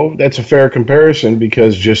a fair comparison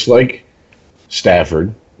because just like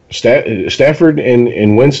Stafford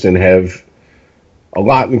and Winston have a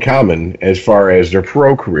lot in common as far as their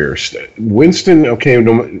pro careers. Winston, okay,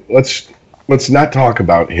 let's not talk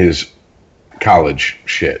about his college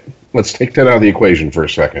shit. Let's take that out of the equation for a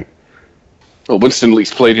second. Well, Winston at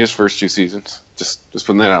least played his first 2 seasons. Just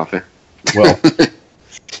putting that out there. Well.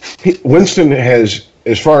 Winston has,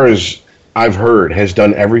 as far as I've heard, has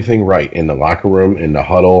done everything right in the locker room, in the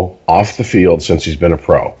huddle, off the field since he's been a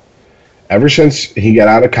pro. Ever since he got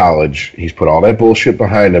out of college, he's put all that bullshit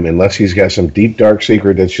behind him, unless he's got some deep, dark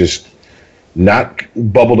secret that's just not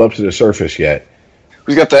bubbled up to the surface yet.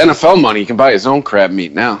 He's got the NFL money. He can buy his own crab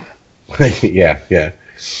meat now. yeah.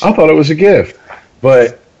 I thought it was a gift.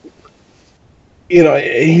 But,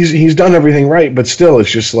 he's done everything right, but still,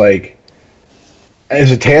 it's just like,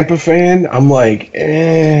 as a Tampa fan, I'm like,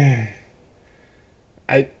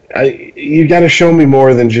 you got to show me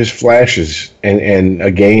more than just flashes and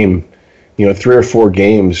a game, 3 or 4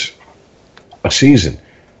 games a season.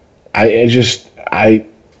 I'm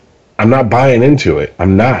not buying into it.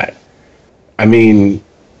 I'm not. I mean,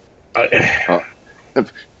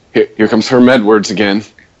 here comes Herm Edwards again.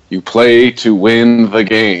 You play to win the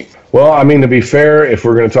game. Well, I mean, to be fair, if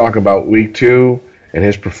we're going to talk about week 2 and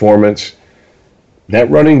his performance, that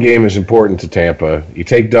running game is important to Tampa. You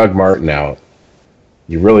take Doug Martin out,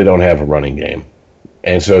 you really don't have a running game.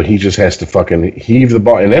 And so he just has to fucking heave the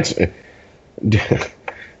ball. And that's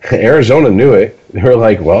Arizona knew it. They were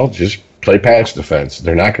like, well, just play pass defense.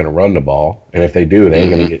 They're not going to run the ball. And if they do, they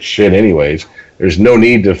ain't going to get shit anyways. There's no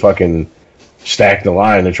need to fucking stack the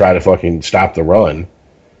line to try to fucking stop the run.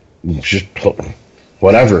 Just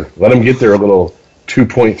whatever. Let them get their little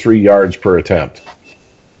 2.3 yards per attempt.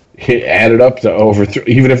 Add it up to over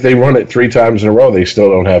even if they run it 3 times in a row, they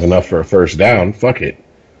still don't have enough for a first down. Fuck it.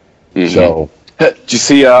 Mm-hmm. So, did you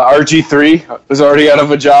see RG3 was already out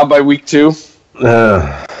of a job by week 2?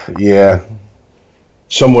 Yeah.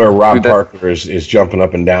 Somewhere Rob Parker is jumping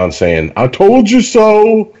up and down saying, "I told you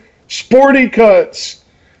so, sporty cuts,"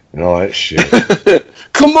 and all that shit.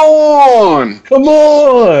 Come on.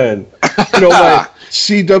 My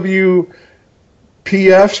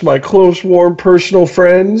CWPFs, my close, warm, personal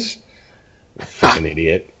friends. Fucking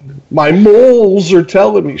idiot. My moles are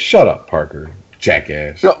telling me. Shut up, Parker.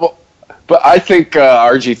 Jackass. No, well, but I think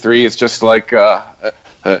RG3 is just like,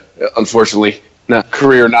 unfortunately,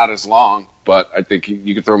 career not as long, but I think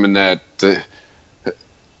you could throw him in that,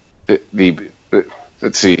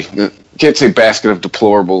 let's see, can't say basket of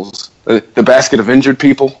deplorables, the basket of injured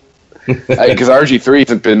people, because RG3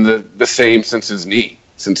 hasn't been the same since his knee,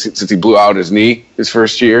 since he blew out his knee his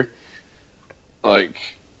first year.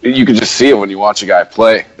 Like, you can just see it when you watch a guy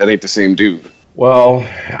play. That ain't the same dude. Well,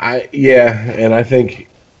 and I think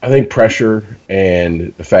pressure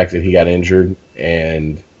and the fact that he got injured,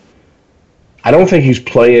 and I don't think he's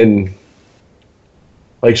playing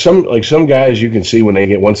like some guys you can see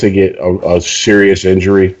once they get a serious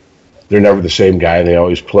injury, they're never the same guy. They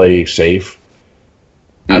always play safe.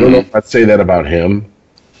 Mm-hmm. I don't know if I'd say that about him.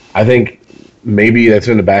 I think maybe that's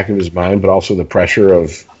in the back of his mind, but also the pressure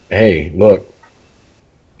of, hey, look,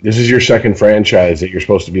 this is your second franchise that you're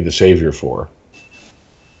supposed to be the savior for.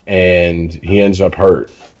 And he ends up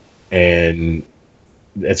hurt. And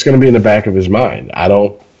it's going to be in the back of his mind. I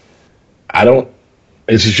don't,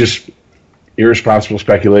 this is just irresponsible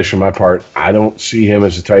speculation on my part. I don't see him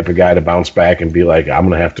as the type of guy to bounce back and be like, I'm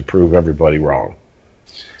going to have to prove everybody wrong.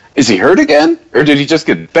 Is he hurt again? Or did he just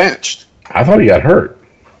get benched? I thought he got hurt.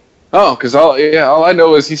 Oh, because all I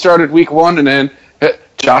know is he started week 1 and then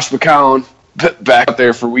Josh McCown back out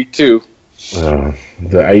there for week 2.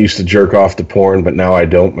 I used to jerk off to porn, but now I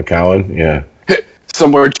don't, McCowan. Yeah.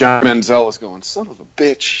 Somewhere John Manziel is going, son of a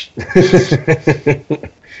bitch.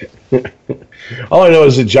 All I know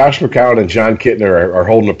is that Josh McCown and John Kittner are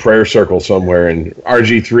holding a prayer circle somewhere, and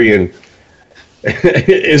RG3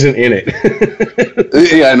 isn't in it.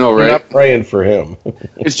 Yeah, I know, right? They're not praying for him.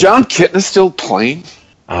 Is John Kittner still playing?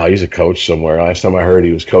 Oh, he's a coach somewhere. Last time I heard,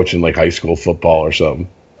 he was coaching like high school football or something.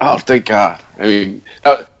 Oh, thank God. I mean,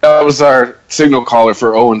 that was our signal caller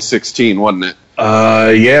for 0-16, wasn't it?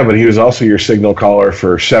 Yeah, but he was also your signal caller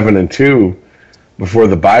for 7-2 before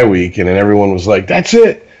the bye week, and then everyone was like, that's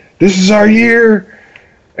it. This is our year.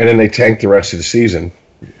 And then they tanked the rest of the season.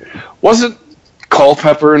 Wasn't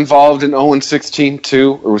Culpepper involved in 0-16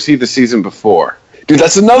 too, or was he the season before? Dude,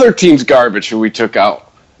 that's another team's garbage who we took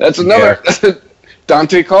out. That's another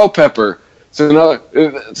Dante Culpepper. So another.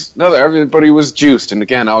 Everybody was juiced, and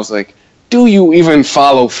again, I was like, "Do you even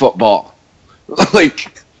follow football?"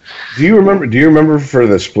 Like, do you remember for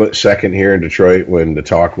the split second here in Detroit when the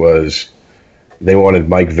talk was they wanted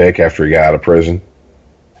Mike Vick after he got out of prison?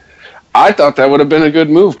 I thought that would have been a good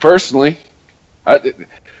move, personally.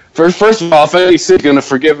 First of all, if any city's going to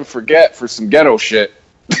forgive and forget for some ghetto shit,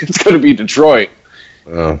 it's going to be Detroit.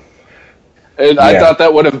 And I thought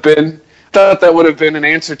that would have been an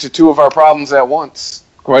answer to 2 of our problems at once.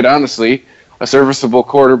 Quite honestly, a serviceable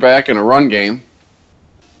quarterback and a run game.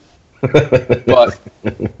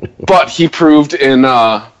 but he proved in.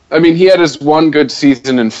 I mean, he had his one good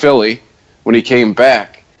season in Philly when he came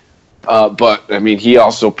back. But I mean, he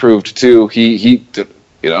also proved too. He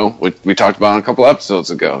you know, we talked about it a couple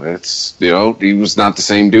episodes ago. It's, you know, he was not the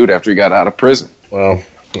same dude after he got out of prison. Well,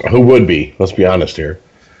 who would be? Let's be honest here.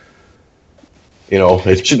 You know,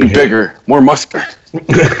 it should be bigger, more muscular.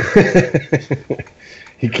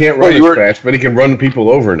 He can't run as fast, but he can run people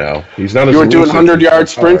over now. He's not. You were doing 100-yard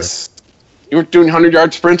sprints. You were doing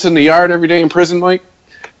 100-yard sprints in the yard every day in prison, Mike.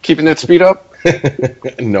 Keeping that speed up.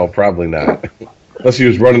 No, probably not. Unless he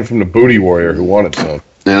was running from the booty warrior who wanted some.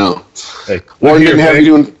 No. Hey, or didn't have you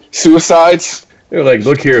doing suicides. They're like,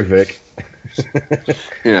 look here, Vic.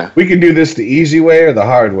 Yeah. We can do this the easy way or the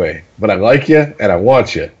hard way, but I like you and I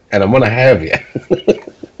want you and I'm gonna have you.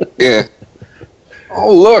 Yeah.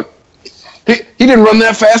 Oh, look. He didn't run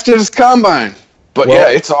that fast at his combine. But well,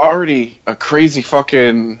 yeah, it's already a crazy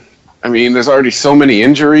fucking. I mean, there's already so many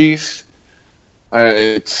injuries.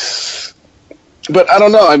 But I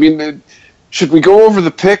don't know. I mean, should we go over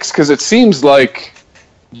the picks? Because it seems like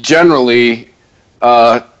generally,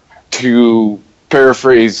 to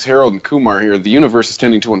paraphrase Harold and Kumar here, the universe is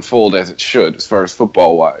tending to unfold as it should, as far as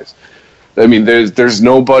football wise. I mean, there's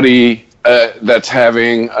nobody that's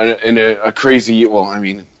having a crazy. Well, I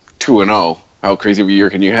mean, 2-0. How crazy of a year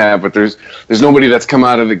can you have? But there's nobody that's come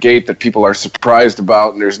out of the gate that people are surprised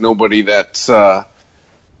about, and there's nobody that's. Well,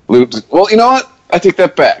 you know what? I take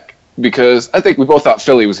that back, because I think we both thought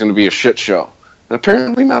Philly was going to be a shit show. And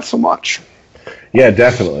apparently not so much. Yeah,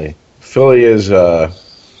 definitely. Philly is, I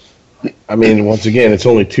mean, once again, it's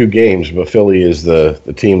only 2 games, but Philly is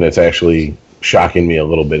the team that's actually shocking me a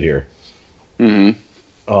little bit here. Mm-hmm.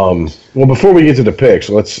 Well, before we get to the picks,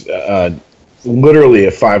 let's, literally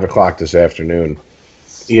at 5 o'clock this afternoon,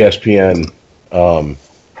 ESPN,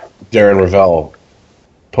 Darren Ravel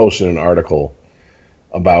posted an article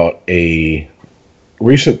about a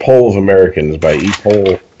recent poll of Americans by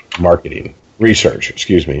ePoll Marketing Research,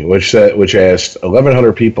 which asked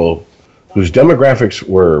 1,100 people whose demographics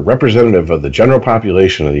were representative of the general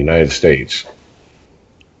population of the United States,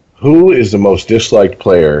 who is the most disliked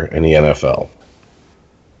player in the NFL?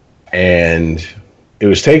 And it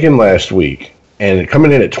was taken last week, and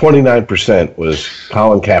coming in at 29% was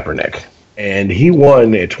Colin Kaepernick. And he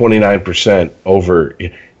won at 29% over.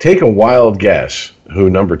 Take a wild guess who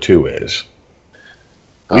number 2 is.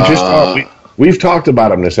 We've talked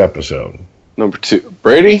about him this episode. Number 2,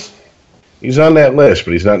 Brady? He's on that list,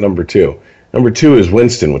 but he's not number 2. Number 2 is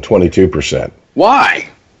Winston with 22%. Why?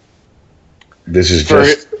 This is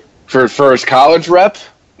for his college rep?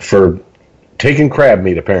 For taking crab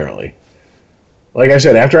meat, apparently. Like I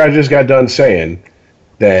said, after I just got done saying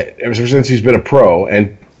that ever since he's been a pro,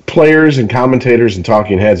 and players and commentators and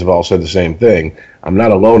talking heads have all said the same thing, I'm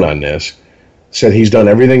not alone on this, said he's done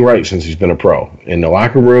everything right since he's been a pro. In the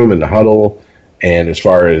locker room, in the huddle, and as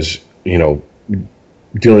far as, you know,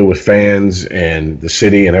 dealing with fans and the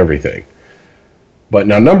city and everything. But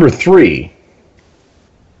now number 3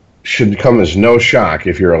 should come as no shock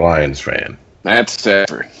if you're a Lions fan. Matt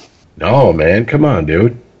Stafford. No, man, come on,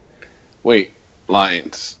 dude. Wait,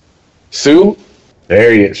 Lions. Sue?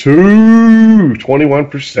 There you go. Sue!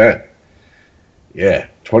 21%. Yeah,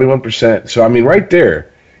 21%. So, I mean, right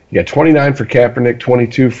there, you got 29 for Kaepernick,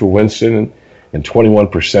 22 for Winston, and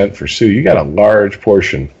 21% for Sue. You got a large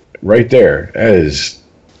portion right there. That is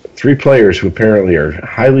 3 players who apparently are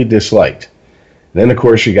highly disliked. And then, of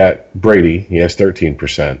course, you got Brady. He has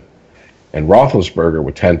 13%. And Roethlisberger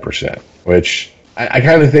with 10%, which I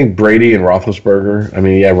kind of think Brady and Roethlisberger, I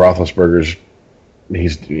mean, yeah, Roethlisberger's,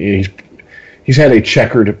 he's had a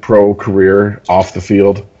checkered pro career off the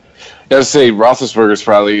field. I gotta say, Roethlisberger's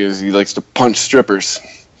probably he likes to punch strippers.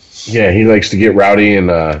 Yeah, he likes to get rowdy in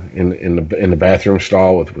the bathroom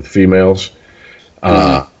stall with females.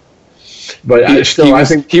 But I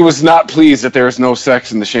think he was not pleased that there was no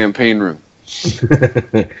sex in the champagne room.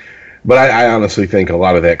 But I honestly think a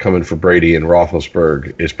lot of that coming for Brady and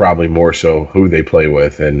Roethlisberger is probably more so who they play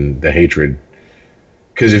with and the hatred.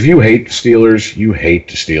 Because if you hate the Steelers, you hate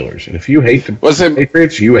the Steelers. And if you hate the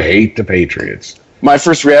Patriots, you hate the Patriots. My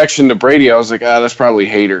first reaction to Brady, I was like, that's probably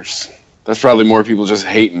haters. That's probably more people just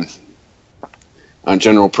hating on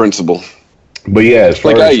general principle. But yeah, as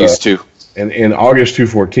far as I used to. In August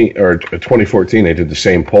 2014, they did the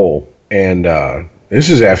same poll. And this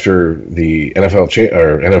is after the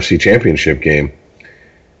NFC Championship game.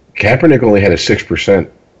 Kaepernick only had a 6%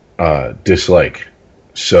 dislike.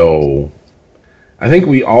 So I think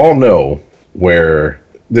we all know where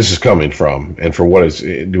this is coming from. And for what is,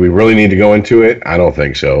 do we really need to go into it? I don't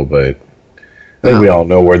think so. But I think we all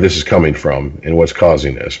know where this is coming from and what's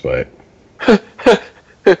causing this, but...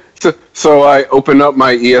 So I open up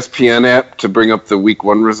my ESPN app to bring up the week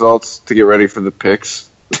 1 results to get ready for the picks.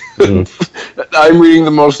 I'm reading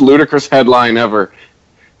the most ludicrous headline ever.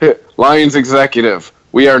 Lions executive,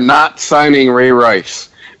 we are not signing Ray Rice.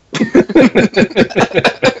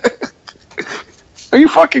 Are you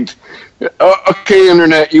fucking... okay,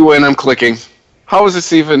 Internet, you win, I'm clicking. How is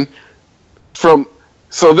this even from...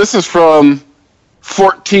 So this is from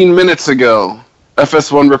 14 minutes ago.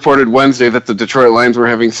 FS1 reported Wednesday that the Detroit Lions were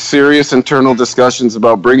having serious internal discussions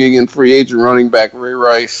about bringing in free agent running back Ray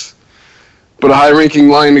Rice. But a high-ranking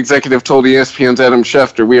Lion executive told ESPN's Adam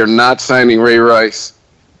Schefter, we are not signing Ray Rice.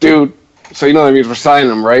 Dude, so you know that means we're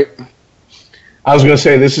signing him, right? I was going to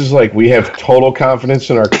say, this is like we have total confidence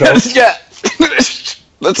in our coach. Yeah, that's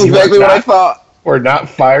exactly what I thought. We're not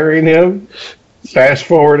firing him. Fast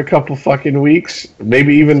forward a couple fucking weeks,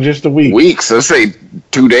 maybe even just a week. Weeks, let's say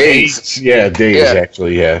 2 days. Yeah, days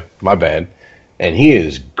actually, yeah. My bad. And he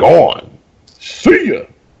is gone. See ya.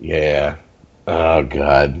 Yeah. Oh,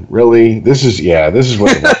 God. Really? This is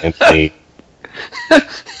what the Lions need.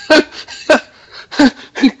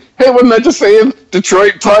 Hey, wasn't I just saying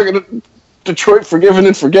Detroit forgiving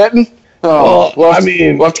and forgetting? Oh, we'll have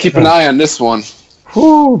to keep an eye on this one.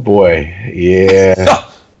 Oh, boy. Yeah.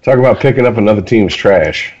 Talk about picking up another team's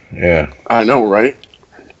trash. Yeah. I know, right?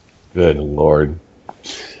 Good Lord.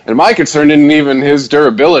 And my concern isn't even his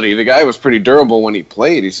durability. The guy was pretty durable when he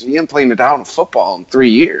played. He hadn't played it down in football in 3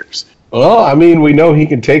 years. Well, I mean, we know he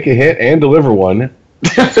can take a hit and deliver one.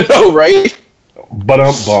 Oh, right?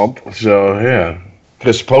 Bump. So, yeah.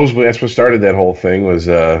 Because supposedly that's what started that whole thing was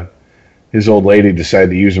his old lady decided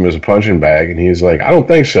to use him as a punching bag, and he's like, I don't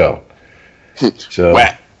think so. So...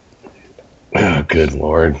 Whack. Oh, good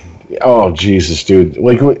Lord. Oh, Jesus, dude.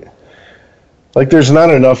 Like there's not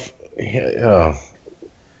enough... can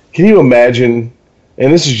you imagine...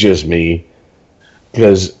 And this is just me.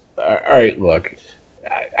 Because, all right, look.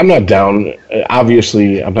 I'm not down.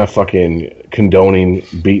 Obviously, I'm not fucking condoning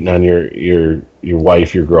beating on your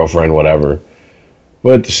wife, your girlfriend, whatever.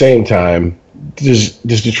 But at the same time, does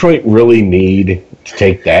Detroit really need to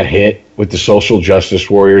take that hit with the social justice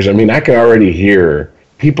warriors? I mean, I can already hear...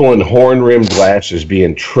 people in horn-rimmed glasses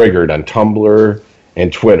being triggered on Tumblr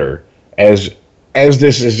and Twitter as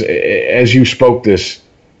you spoke this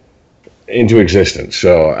into existence.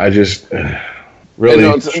 So I just really...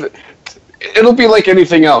 it'll be like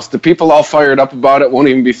anything else. The people all fired up about it won't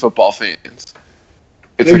even be football fans.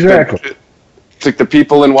 Exactly. It's like the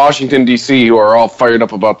people in Washington, D.C. who are all fired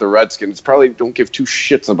up about the Redskins probably don't give two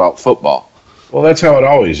shits about football. Well, that's how it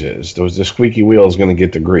always is. The squeaky wheel is going to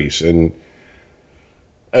get the grease. And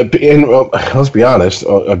let's be honest,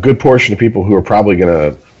 a good portion of people who are probably going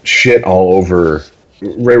to shit all over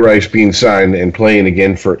Ray Rice being signed and playing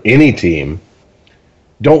again for any team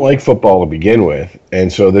don't like football to begin with,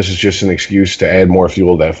 and so this is just an excuse to add more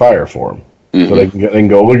fuel to that fire for them. Mm-hmm. So they can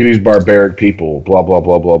go, look at these barbaric people, blah, blah,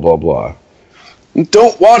 blah, blah, blah, blah.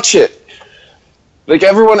 Don't watch it. Like,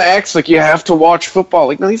 everyone acts like you have to watch football.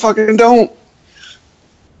 Like, no, you fucking don't.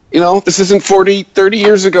 You know, this isn't 40, 30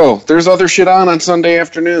 years ago. There's other shit on Sunday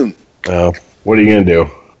afternoon. What are you going to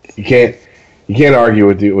do? You can't argue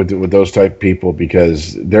with those type of people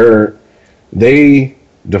because they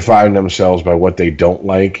define themselves by what they don't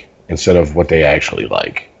like instead of what they actually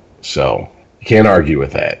like. So you can't argue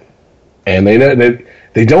with that. And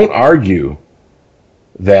they don't argue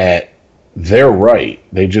that they're right.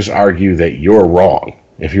 They just argue that you're wrong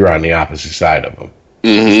if you're on the opposite side of them.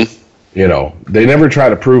 Mm-hmm. You know, they never try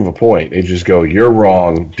to prove a point. They just go, you're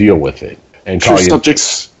wrong, deal with it. And call you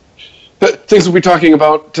subjects. Things we'll be talking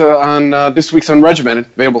about on this week's Unregimented,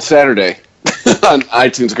 available Saturday on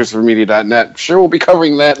iTunes, ChristopherMedia.net. Sure, we'll be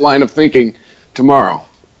covering that line of thinking tomorrow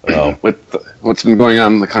with what's been going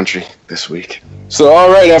on in the country this week. So,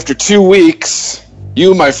 all right, after 2 weeks,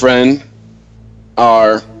 you, my friend,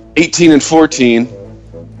 are 18 and 14,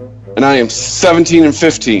 and I am 17 and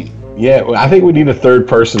 15. Yeah, I think we need a third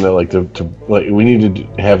person we need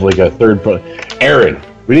to have like a third Aaron.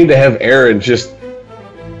 We need to have Aaron just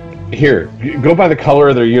here. Go by the color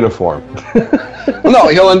of their uniform. Well, no,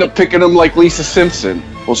 he'll end up picking them like Lisa Simpson.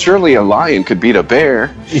 Well, surely a lion could beat a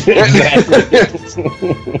bear. Exactly.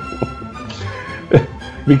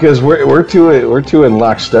 Because we're too in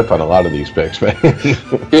lockstep on a lot of these picks, man.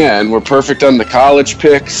 Yeah, and we're perfect on the college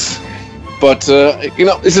picks. But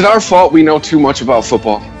is it our fault we know too much about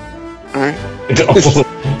football? All right.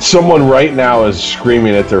 Someone right now is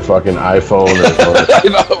screaming at their fucking iPhone I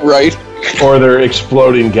know, right? Or their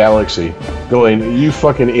exploding Galaxy going, you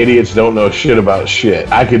fucking idiots don't know shit about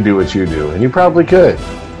shit. I could do what you do. And you probably could.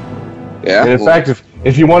 Yeah. And in fact,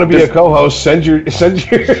 if you want to be a co-host, send your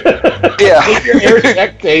yeah your air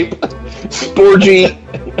check tape. Sporgy.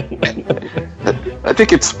 I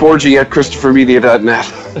think it's sporgy at ChristopherMedia.net.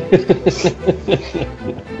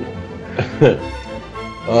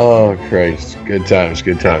 Oh Christ! Good times,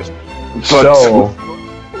 good times. But So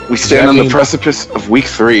we stand on the precipice of week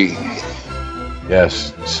 3.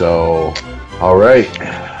 yes. So all right.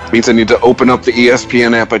 Means I need to open up the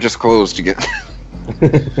ESPN app I just closed again.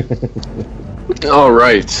 All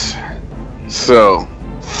right. So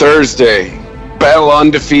Thursday, battle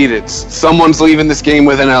undefeated. Someone's leaving this game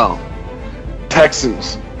with an L.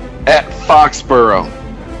 Texans at Foxborough.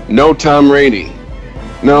 No Tom Brady.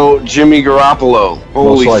 No Jimmy Garoppolo.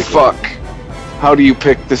 Holy fuck. How do you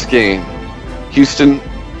pick this game? Houston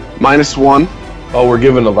 -1. Oh, we're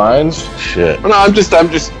giving the lines? Shit. No, I'm just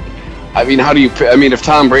I mean, how do you pick? I mean, if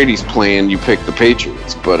Tom Brady's playing, you pick the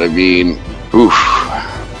Patriots, but I mean, oof.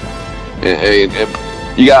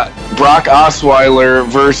 You got Brock Osweiler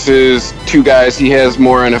versus 2 guys he has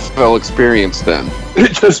more NFL experience than.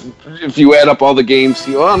 Just if you add up all the games,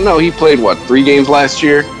 he played 3 games last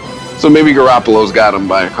year, so maybe Garoppolo's got him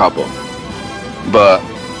by a couple. But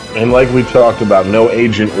And like we talked about, no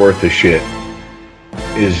agent worth a shit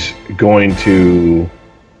is going to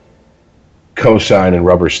co-sign and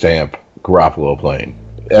rubber stamp Garoppolo playing.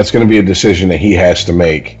 That's going to be a decision that he has to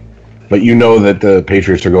make. But you know that the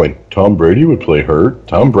Patriots are going, Tom Brady would play hurt.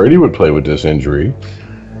 Tom Brady would play with this injury.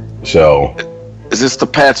 So, is this the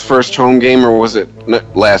Pats' first home game, or was it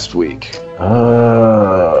last week?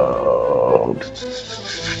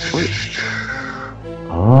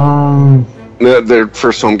 Their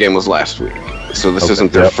first home game was last week, so this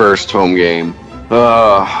isn't their first home game.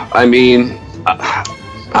 I mean,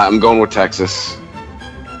 I'm going with Texas.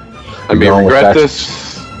 I may regret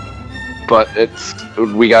this, but I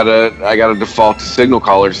gotta default to signal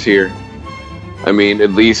callers here. I mean,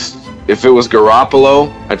 at least if it was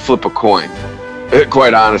Garoppolo, I'd flip a coin,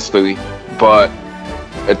 quite honestly. But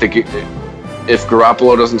I think if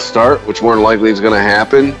Garoppolo doesn't start, which more than likely is going to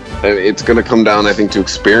happen, it's going to come down, I think, to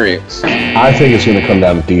experience. I think it's going to come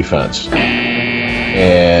down to defense,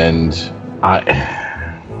 and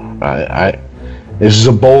I this is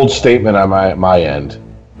a bold statement on my end,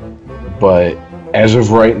 but as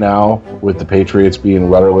of right now, with the Patriots being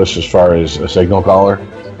rudderless as far as a signal caller,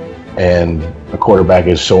 and a quarterback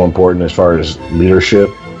is so important as far as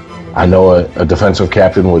leadership, I know a defensive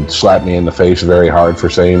captain would slap me in the face very hard for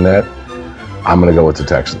saying that. I'm going to go with the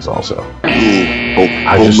Texans also.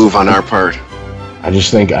 Bold move on our part. I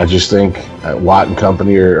just think Watt and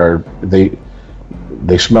company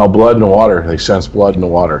they smell blood in the water. They sense blood in the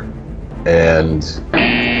water, and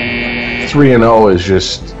 3-0 is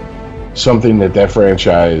just something that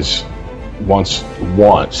franchise wants.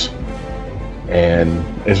 And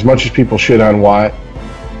as much as people shit on Watt,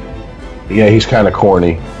 yeah, he's kind of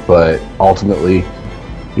corny, but ultimately,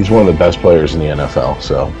 he's one of the best players in the NFL.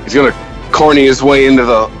 So he's gonna corny his way into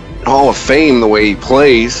the Hall of Fame the way he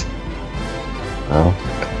plays. Well,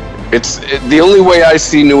 the only way I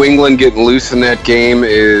see New England getting loose in that game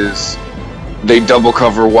is they double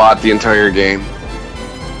cover Watt the entire game,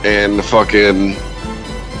 and the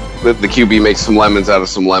QB makes some lemons out of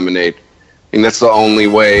some lemonade. I mean, that's the only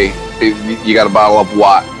way. You got to bottle up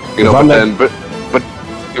Watt,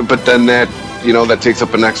 but then that that takes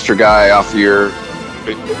up an extra guy off your.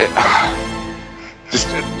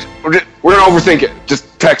 We're gonna overthink it.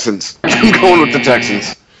 Just Texans. I'm going with the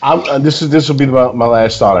Texans. This will be my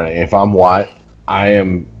last thought on it. If I'm Watt, I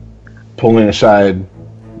am pulling aside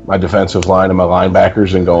my defensive line and my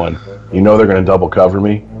linebackers and going, they're going to double cover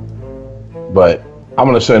me, but I'm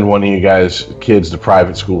going to send one of you kids to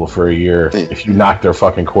private school for a year if you knock their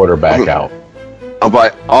fucking quarterback out. I'll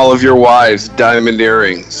buy all of your wives diamond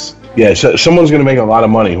earrings. Yeah, so someone's going to make a lot of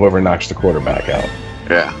money, whoever knocks the quarterback out.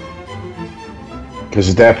 Yeah. Because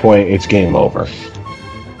at that point, it's game over.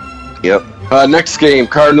 Yep. Next game,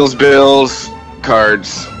 Cardinals-Bills,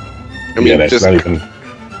 Cards.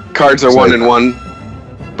 Cards are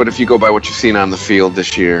 1-1, but if you go by what you've seen on the field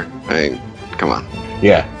this year, come on.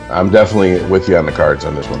 Yeah, I'm definitely with you on the Cards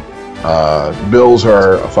on this one. Bills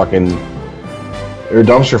are they're a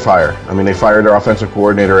dumpster fire. I mean, they fired their offensive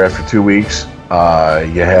coordinator after 2 weeks.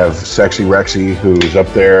 You have Sexy Rexy, who's up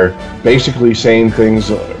there basically saying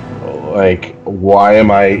things like, why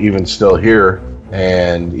am I even still here?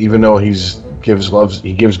 And even though he gives good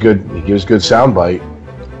soundbite,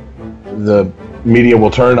 the media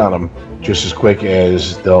will turn on him just as quick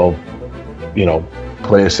as they'll,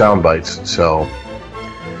 play his sound bites. So,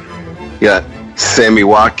 yeah, Sammy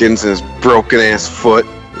Watkins and his broken ass foot.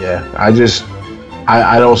 Yeah, I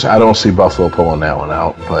don't see Buffalo pulling that one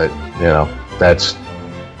out, but that's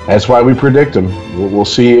why we predict them. We'll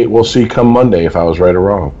see. We'll see come Monday if I was right or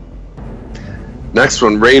wrong. Next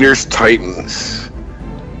one, Raiders Titans.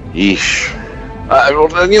 Yeesh.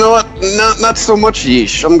 You know what? Not so much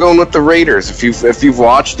yeesh. I'm going with the Raiders. If you've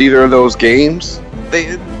watched either of those games,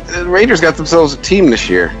 the Raiders got themselves a team this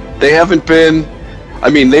year. They haven't been. I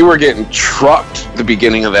mean, they were getting trucked the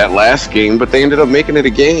beginning of that last game, but they ended up making it a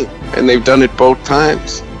game, and they've done it both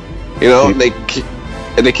times. You know, they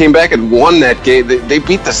came back and won that game. They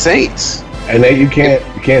beat the Saints. And you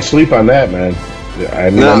can't sleep on that, man. I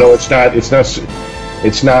mean, no. I know it's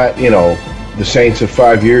not the Saints of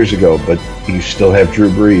 5 years ago, but you still have Drew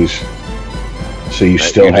Brees, so you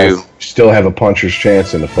still have a puncher's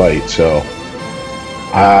chance in the fight. So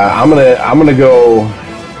I'm gonna go,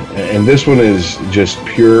 and this one is just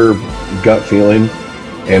pure gut feeling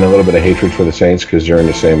and a little bit of hatred for the Saints because they're in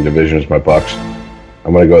the same division as my Bucks.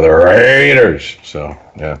 I'm gonna go the Raiders. So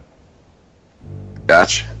yeah,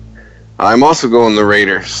 gotcha. I'm also going the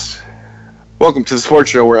Raiders. Welcome to the sports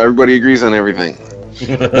show where everybody agrees on everything.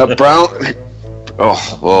 Browns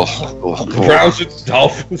and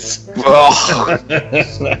Dolphins.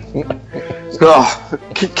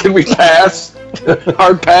 Can we pass?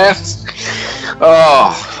 Hard pass?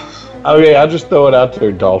 Okay, I'll just throw it out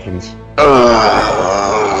there, Dolphins.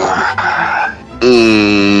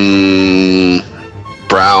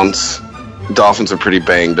 Browns. Dolphins are pretty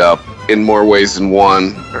banged up in more ways than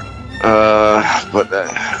one.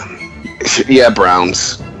 Yeah,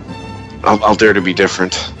 Browns. I'll dare to be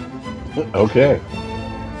different. Okay.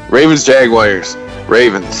 Ravens, Jaguars.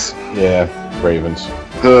 Ravens. Yeah, Ravens.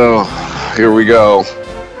 Oh, here we go.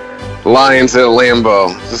 Lions at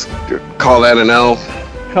Lambeau. Just call that an L.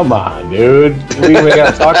 Come on, dude. We even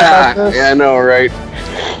got to talk about this? Yeah, I know, right?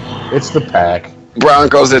 It's the Pack.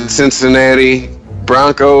 Broncos at Cincinnati.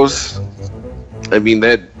 Broncos. I mean,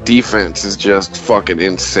 that defense is just fucking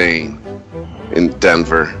insane in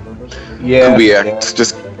Denver. Yeah. Kubiak's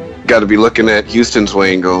just got to be looking at Houston's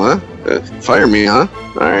way and go, huh? Fire me, huh?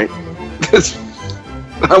 All right.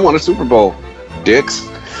 I want a Super Bowl, dicks.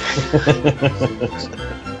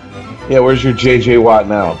 Yeah, where's your J.J. Watt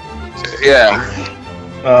now? Yeah.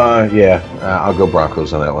 I'll go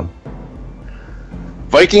Broncos on that one.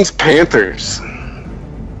 Vikings, Panthers.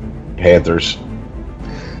 Panthers.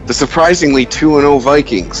 The surprisingly 2-0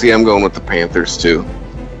 Vikings. Yeah, I'm going with the Panthers too.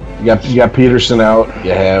 You got Peterson out.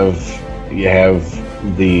 You have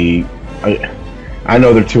the. I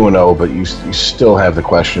know they're 2-0, but you still have the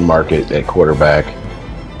question mark at quarterback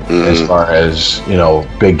as far as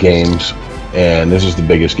big games, and this is the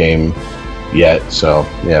biggest game yet. So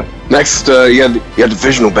yeah. Next, you got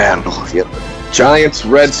divisional battle. Yep. Giants,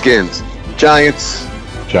 Redskins. Giants.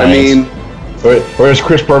 I mean, or as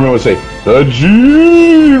Chris Berman would say, the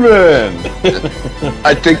G-Men.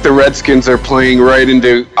 I think the Redskins are playing right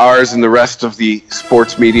into ours and the rest of the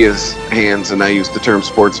sports media's hands, and I use the term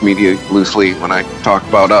sports media loosely when I talk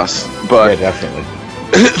about us. But yeah, definitely.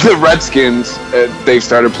 The Redskins, they've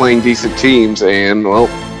started playing decent teams, and,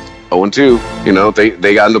 0-2.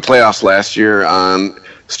 They got into playoffs last year on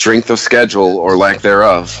strength of schedule or lack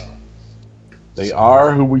thereof. They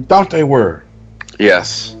are who we thought they were.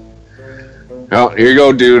 Yes. Oh, here you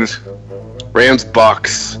go, dude. Rams,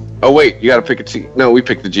 Bucks. Oh, wait, you got to pick a team. No, we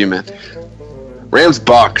picked the G-Men. Rams,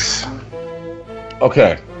 Bucks.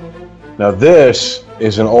 Okay. Now, this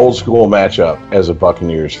is an old school matchup as a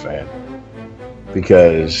Buccaneers fan.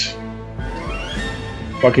 Because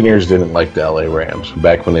Buccaneers didn't like the LA Rams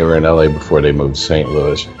back when they were in LA before they moved to St.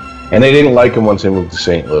 Louis. And they didn't like them once they moved to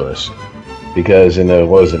St. Louis. Because in the,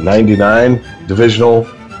 99 divisional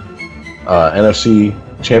NFC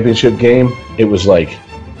championship game, it was like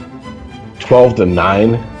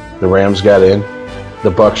 12-9. The Rams got in.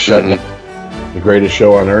 The Bucs shut in. The greatest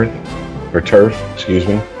show on earth, or turf, excuse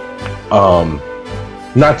me.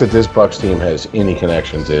 Not that this Bucs team has any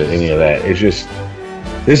connection to any of that. It's just,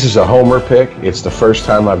 this is a homer pick. It's the first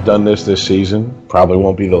time I've done this season. Probably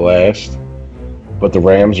won't be the last. But the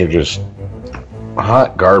Rams are just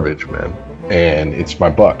hot garbage, man. And it's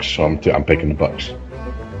my Bucs, so I'm picking the Bucs.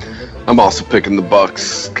 I'm also picking the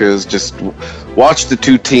Bucs because just watch the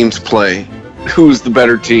two teams play. Who's the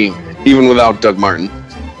better team, even without Doug Martin?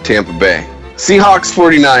 Tampa Bay. Seahawks,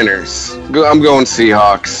 49ers. I'm going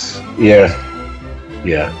Seahawks.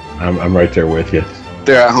 Yeah, I'm right there with you.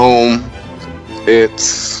 They're at home.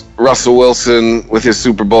 It's Russell Wilson with his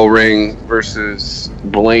Super Bowl ring versus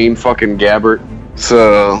Blaine fucking Gabbert.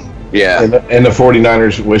 So, yeah. And the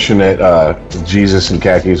 49ers wishing that Jesus and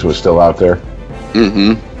khakis was still out there.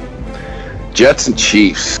 Mm-hmm. Jets and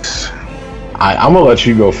Chiefs. I'm gonna let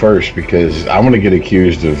you go first because I'm gonna get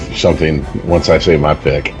accused of something once I say my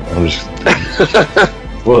pick. I'm just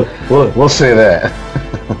we'll say that.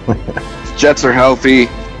 Jets are healthy.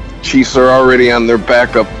 Chiefs are already on their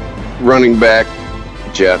backup running back.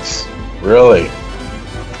 Jets. Really?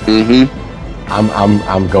 Mm-hmm.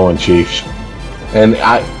 I'm going Chiefs. And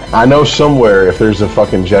I know somewhere if there's a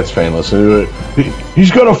fucking Jets fan listening to it,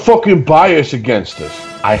 he's got a fucking bias against us.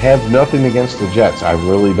 I have nothing against the Jets. I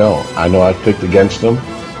really don't. I know I picked against them,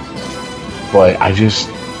 but I'm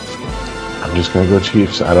just gonna go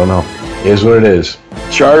Chiefs. I don't know. It is what it is.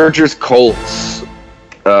 Chargers, Colts.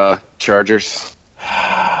 Chargers.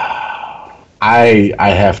 I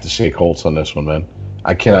have to say Colts on this one, man.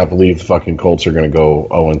 I cannot believe the fucking Colts are gonna go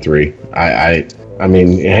 0-3. I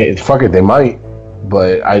mean, hey, fuck it, they might,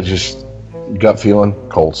 but I just gut feeling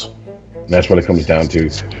Colts. And that's what it comes down to.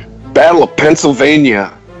 Battle of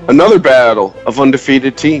Pennsylvania. Another battle of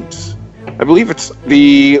undefeated teams. I believe it's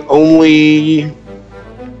the only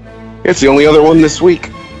other one this week.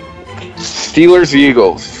 Steelers,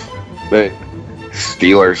 Eagles.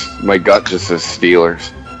 Steelers. My gut just says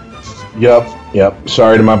Steelers. Yep.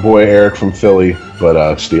 Sorry to my boy Eric from Philly, but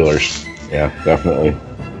Steelers. Yeah, definitely.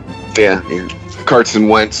 Yeah. Carson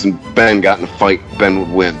Wentz and Ben got in a fight. Ben would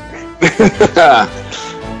win.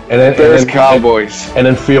 And then Bears, Cowboys. And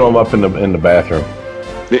then feel them up in the bathroom.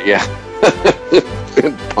 Yeah.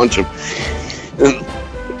 Punch them.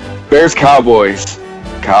 Bears, Cowboys.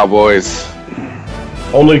 Cowboys.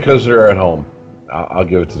 Only because they're at home. I'll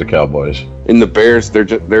give it to the Cowboys. And the Bears,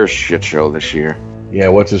 they're a shit show this year. Yeah,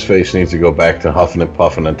 what's his face needs to go back to huffing and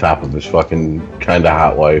puffing on top of his fucking kind of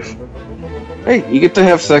hot wife. Hey, you get to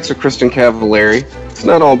have sex with Kristen Cavallari. It's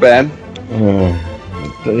not all bad.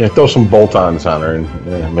 Yeah, throw some bolt-ons on her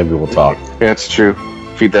and maybe we'll talk. Yeah, it's true.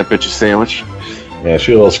 Feed that bitch a sandwich. Yeah,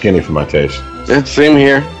 she's a little skinny for my taste. Yeah, same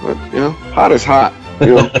here. But, hot is hot.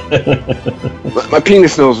 My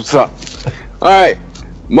penis knows what's up. All right.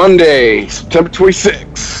 Monday, September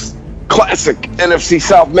 26th. Classic NFC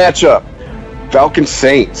South matchup. Falcons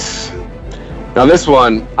Saints. Now this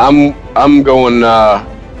one, I'm going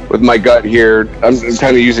with my gut here. I'm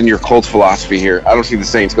kind of using your Colts philosophy here. I don't see the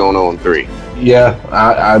Saints going 0-3. Yeah,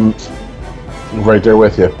 I'm right there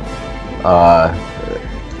with you.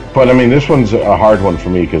 But I mean, this one's a hard one for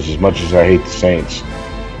me because as much as I hate the Saints,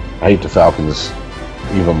 I hate the Falcons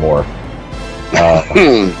even more.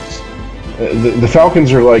 The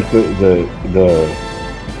Falcons are like the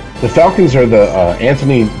Falcons are the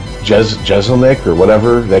Anthony Jeselnik or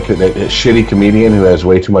whatever, that shitty comedian who has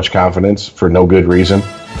way too much confidence for no good reason.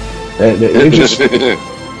 They just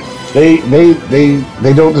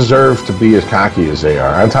they don't deserve to be as cocky as they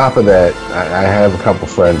are. On top of that, I have a couple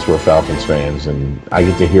friends who are Falcons fans, and I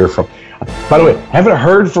get to hear from. By the way, haven't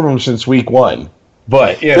heard from them since week 1,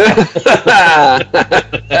 but yeah.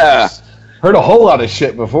 Heard a whole lot of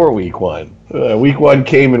shit before week 1. Week 1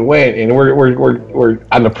 came and went, and we're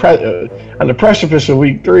on the precipice of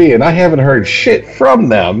week 3, and I haven't heard shit from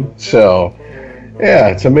them. So, yeah,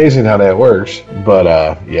 it's amazing how that works. But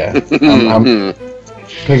yeah, I'm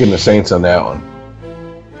picking the Saints on that one.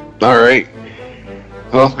 All right.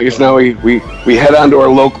 Well, I guess now we head on to our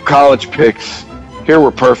local college picks. Here we're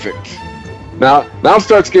perfect. Now it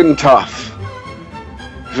starts getting tough.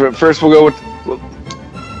 First, we'll go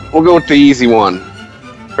with the easy one.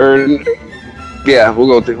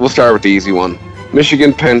 We'll start with the easy one.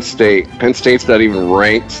 Michigan, Penn State. Penn State's not even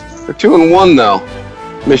ranked. They're 2-1 though.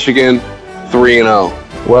 Michigan, 3-0.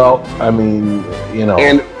 Well, I mean,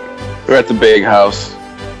 and they're at the big house.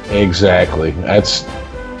 Exactly. That's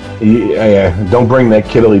don't bring that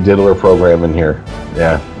kiddly diddler program in here.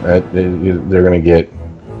 Yeah, they're gonna get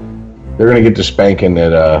the spanking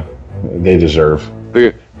that they deserve.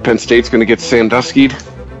 Penn State's gonna get Sandusky'd.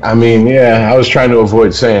 I mean, yeah, I was trying to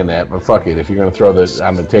avoid saying that, but fuck it. If you're going to throw this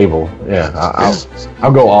on the table, yeah,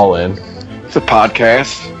 I'll go all in. It's a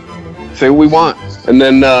podcast. Say what we want. And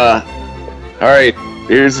then, all right,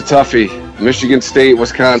 here's a toughie. Michigan State,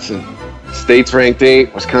 Wisconsin. State's ranked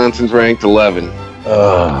 8, Wisconsin's ranked 11.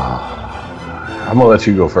 I'm going to let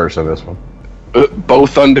you go first on this one.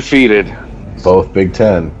 Both undefeated. Both Big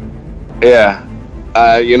Ten. Yeah.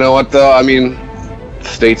 You know what, though? I mean,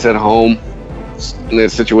 State's at home. In a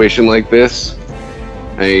situation like this,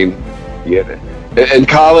 I mean, yeah. In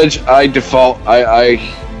college, I default.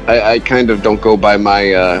 I kind of don't go by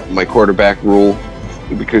my my quarterback rule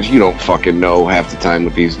because you don't fucking know half the time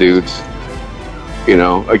with these dudes.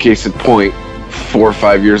 A case in point, 4 or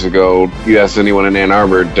 5 years ago, you asked anyone in Ann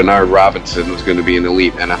Arbor, Denard Robinson was going to be an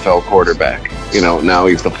elite NFL quarterback. Now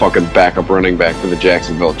he's the fucking backup running back for the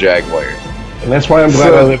Jacksonville Jaguars. And that's why I'm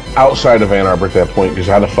glad I live outside of Ann Arbor at that point, because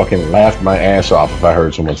I'd have fucking laughed my ass off if I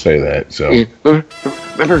heard someone say that. So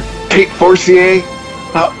remember Kate Forcier?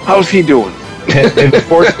 How's he doing? May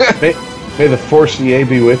the Forcier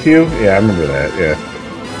be with you? Yeah, I remember that. Yeah.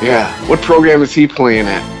 Yeah. What program is he playing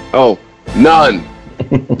at? Oh, none.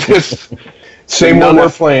 Just same one we're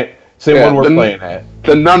playing. Same one we're playing at.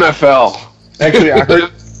 The None-FL. Actually,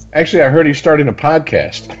 I heard he's starting a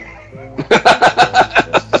podcast.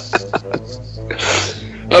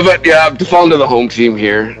 But yeah, I'm falling to the home team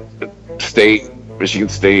here. Michigan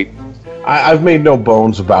State. I've made no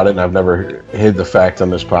bones about it, and I've never hid the fact on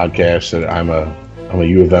this podcast that I'm a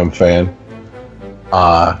U of M fan.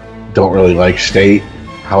 Don't really like State.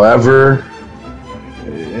 However,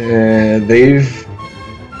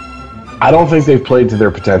 I don't think they've played to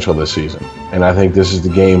their potential this season, and I think this is the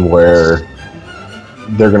game where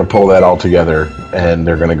they're going to pull that all together, and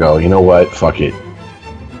they're going to go, you know what, fuck it.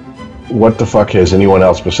 What the fuck has anyone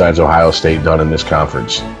else besides Ohio State done in this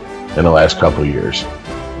conference in the last couple of years?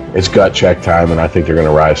 It's gut check time, and I think they're going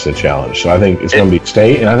to rise to the challenge. So I think it's going to be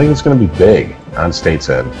State, and I think it's going to be big on State's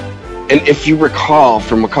end. And if you recall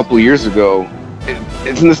from a couple of years ago,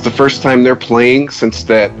 isn't this the first time they're playing since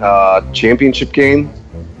that championship game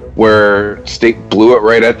where State blew it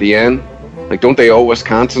right at the end? Like, don't they owe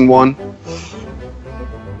Wisconsin one?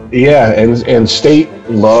 Yeah, and State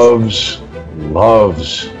loves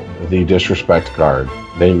the disrespect card.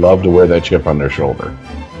 They love to wear that chip on their shoulder.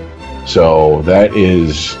 So that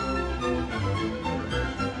is...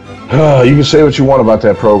 you can say what you want about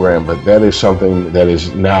that program, but that is something that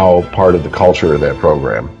is now part of the culture of that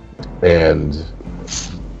program. And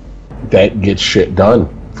that gets shit done,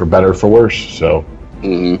 for better or for worse. So,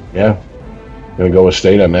 yeah, going to go with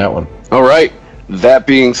State on that one. All right. That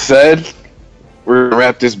being said, we're going to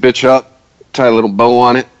wrap this bitch up, tie a little bow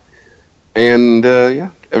on it. And, yeah,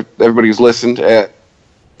 everybody who's listened at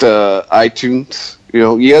iTunes,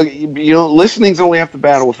 listening's only half the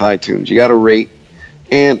battle with iTunes. You got to rate,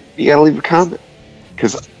 and you got to leave a comment,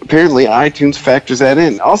 because apparently iTunes factors that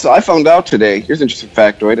in. Also, I found out today, here's an interesting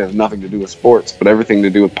factoid, it has nothing to do with sports, but everything to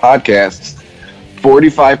do with podcasts.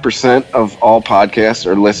 45% of all podcasts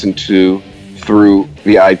are listened to through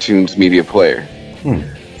the iTunes media player.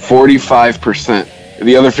 45%.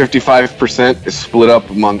 The other 55% is split up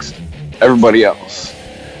amongst everybody else.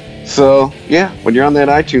 So, yeah, when you're on that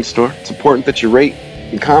iTunes store, it's important that you rate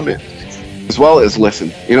and comment, as well as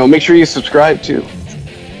listen. Make sure you subscribe too.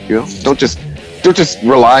 Don't just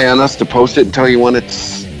rely on us to post it and tell you when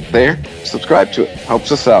it's there. Subscribe to it.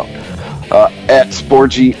 Helps us out. At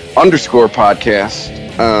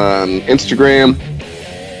Sporgy_podcast on Instagram.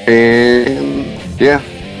 And, yeah,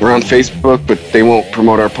 we're on Facebook, but they won't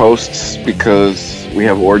promote our posts because we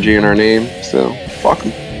have orgy in our name. So, fuck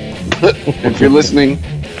them. If you're listening,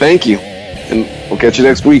 thank you, and we'll catch you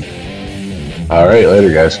next week. All right,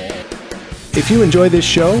 later, guys. If you enjoy this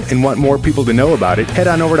show and want more people to know about it, head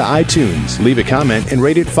on over to iTunes, leave a comment, and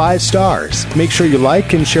rate it 5 stars. Make sure you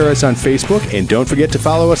like and share us on Facebook, and don't forget to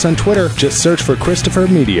follow us on Twitter. Just search for Christopher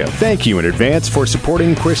Media. Thank you in advance for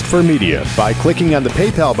supporting Christopher Media by clicking on the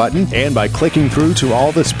PayPal button and by clicking through to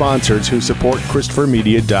all the sponsors who support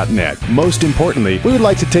ChristopherMedia.net. Most importantly, we would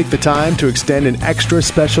like to take the time to extend an extra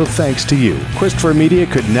special thanks to you. Christopher Media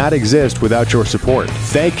could not exist without your support.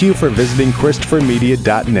 Thank you for visiting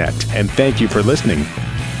ChristopherMedia.net, and thank you for listening.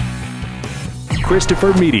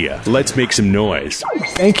 Christopher Media. Let's make some noise.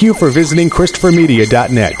 Thank you for visiting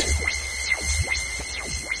ChristopherMedia.net.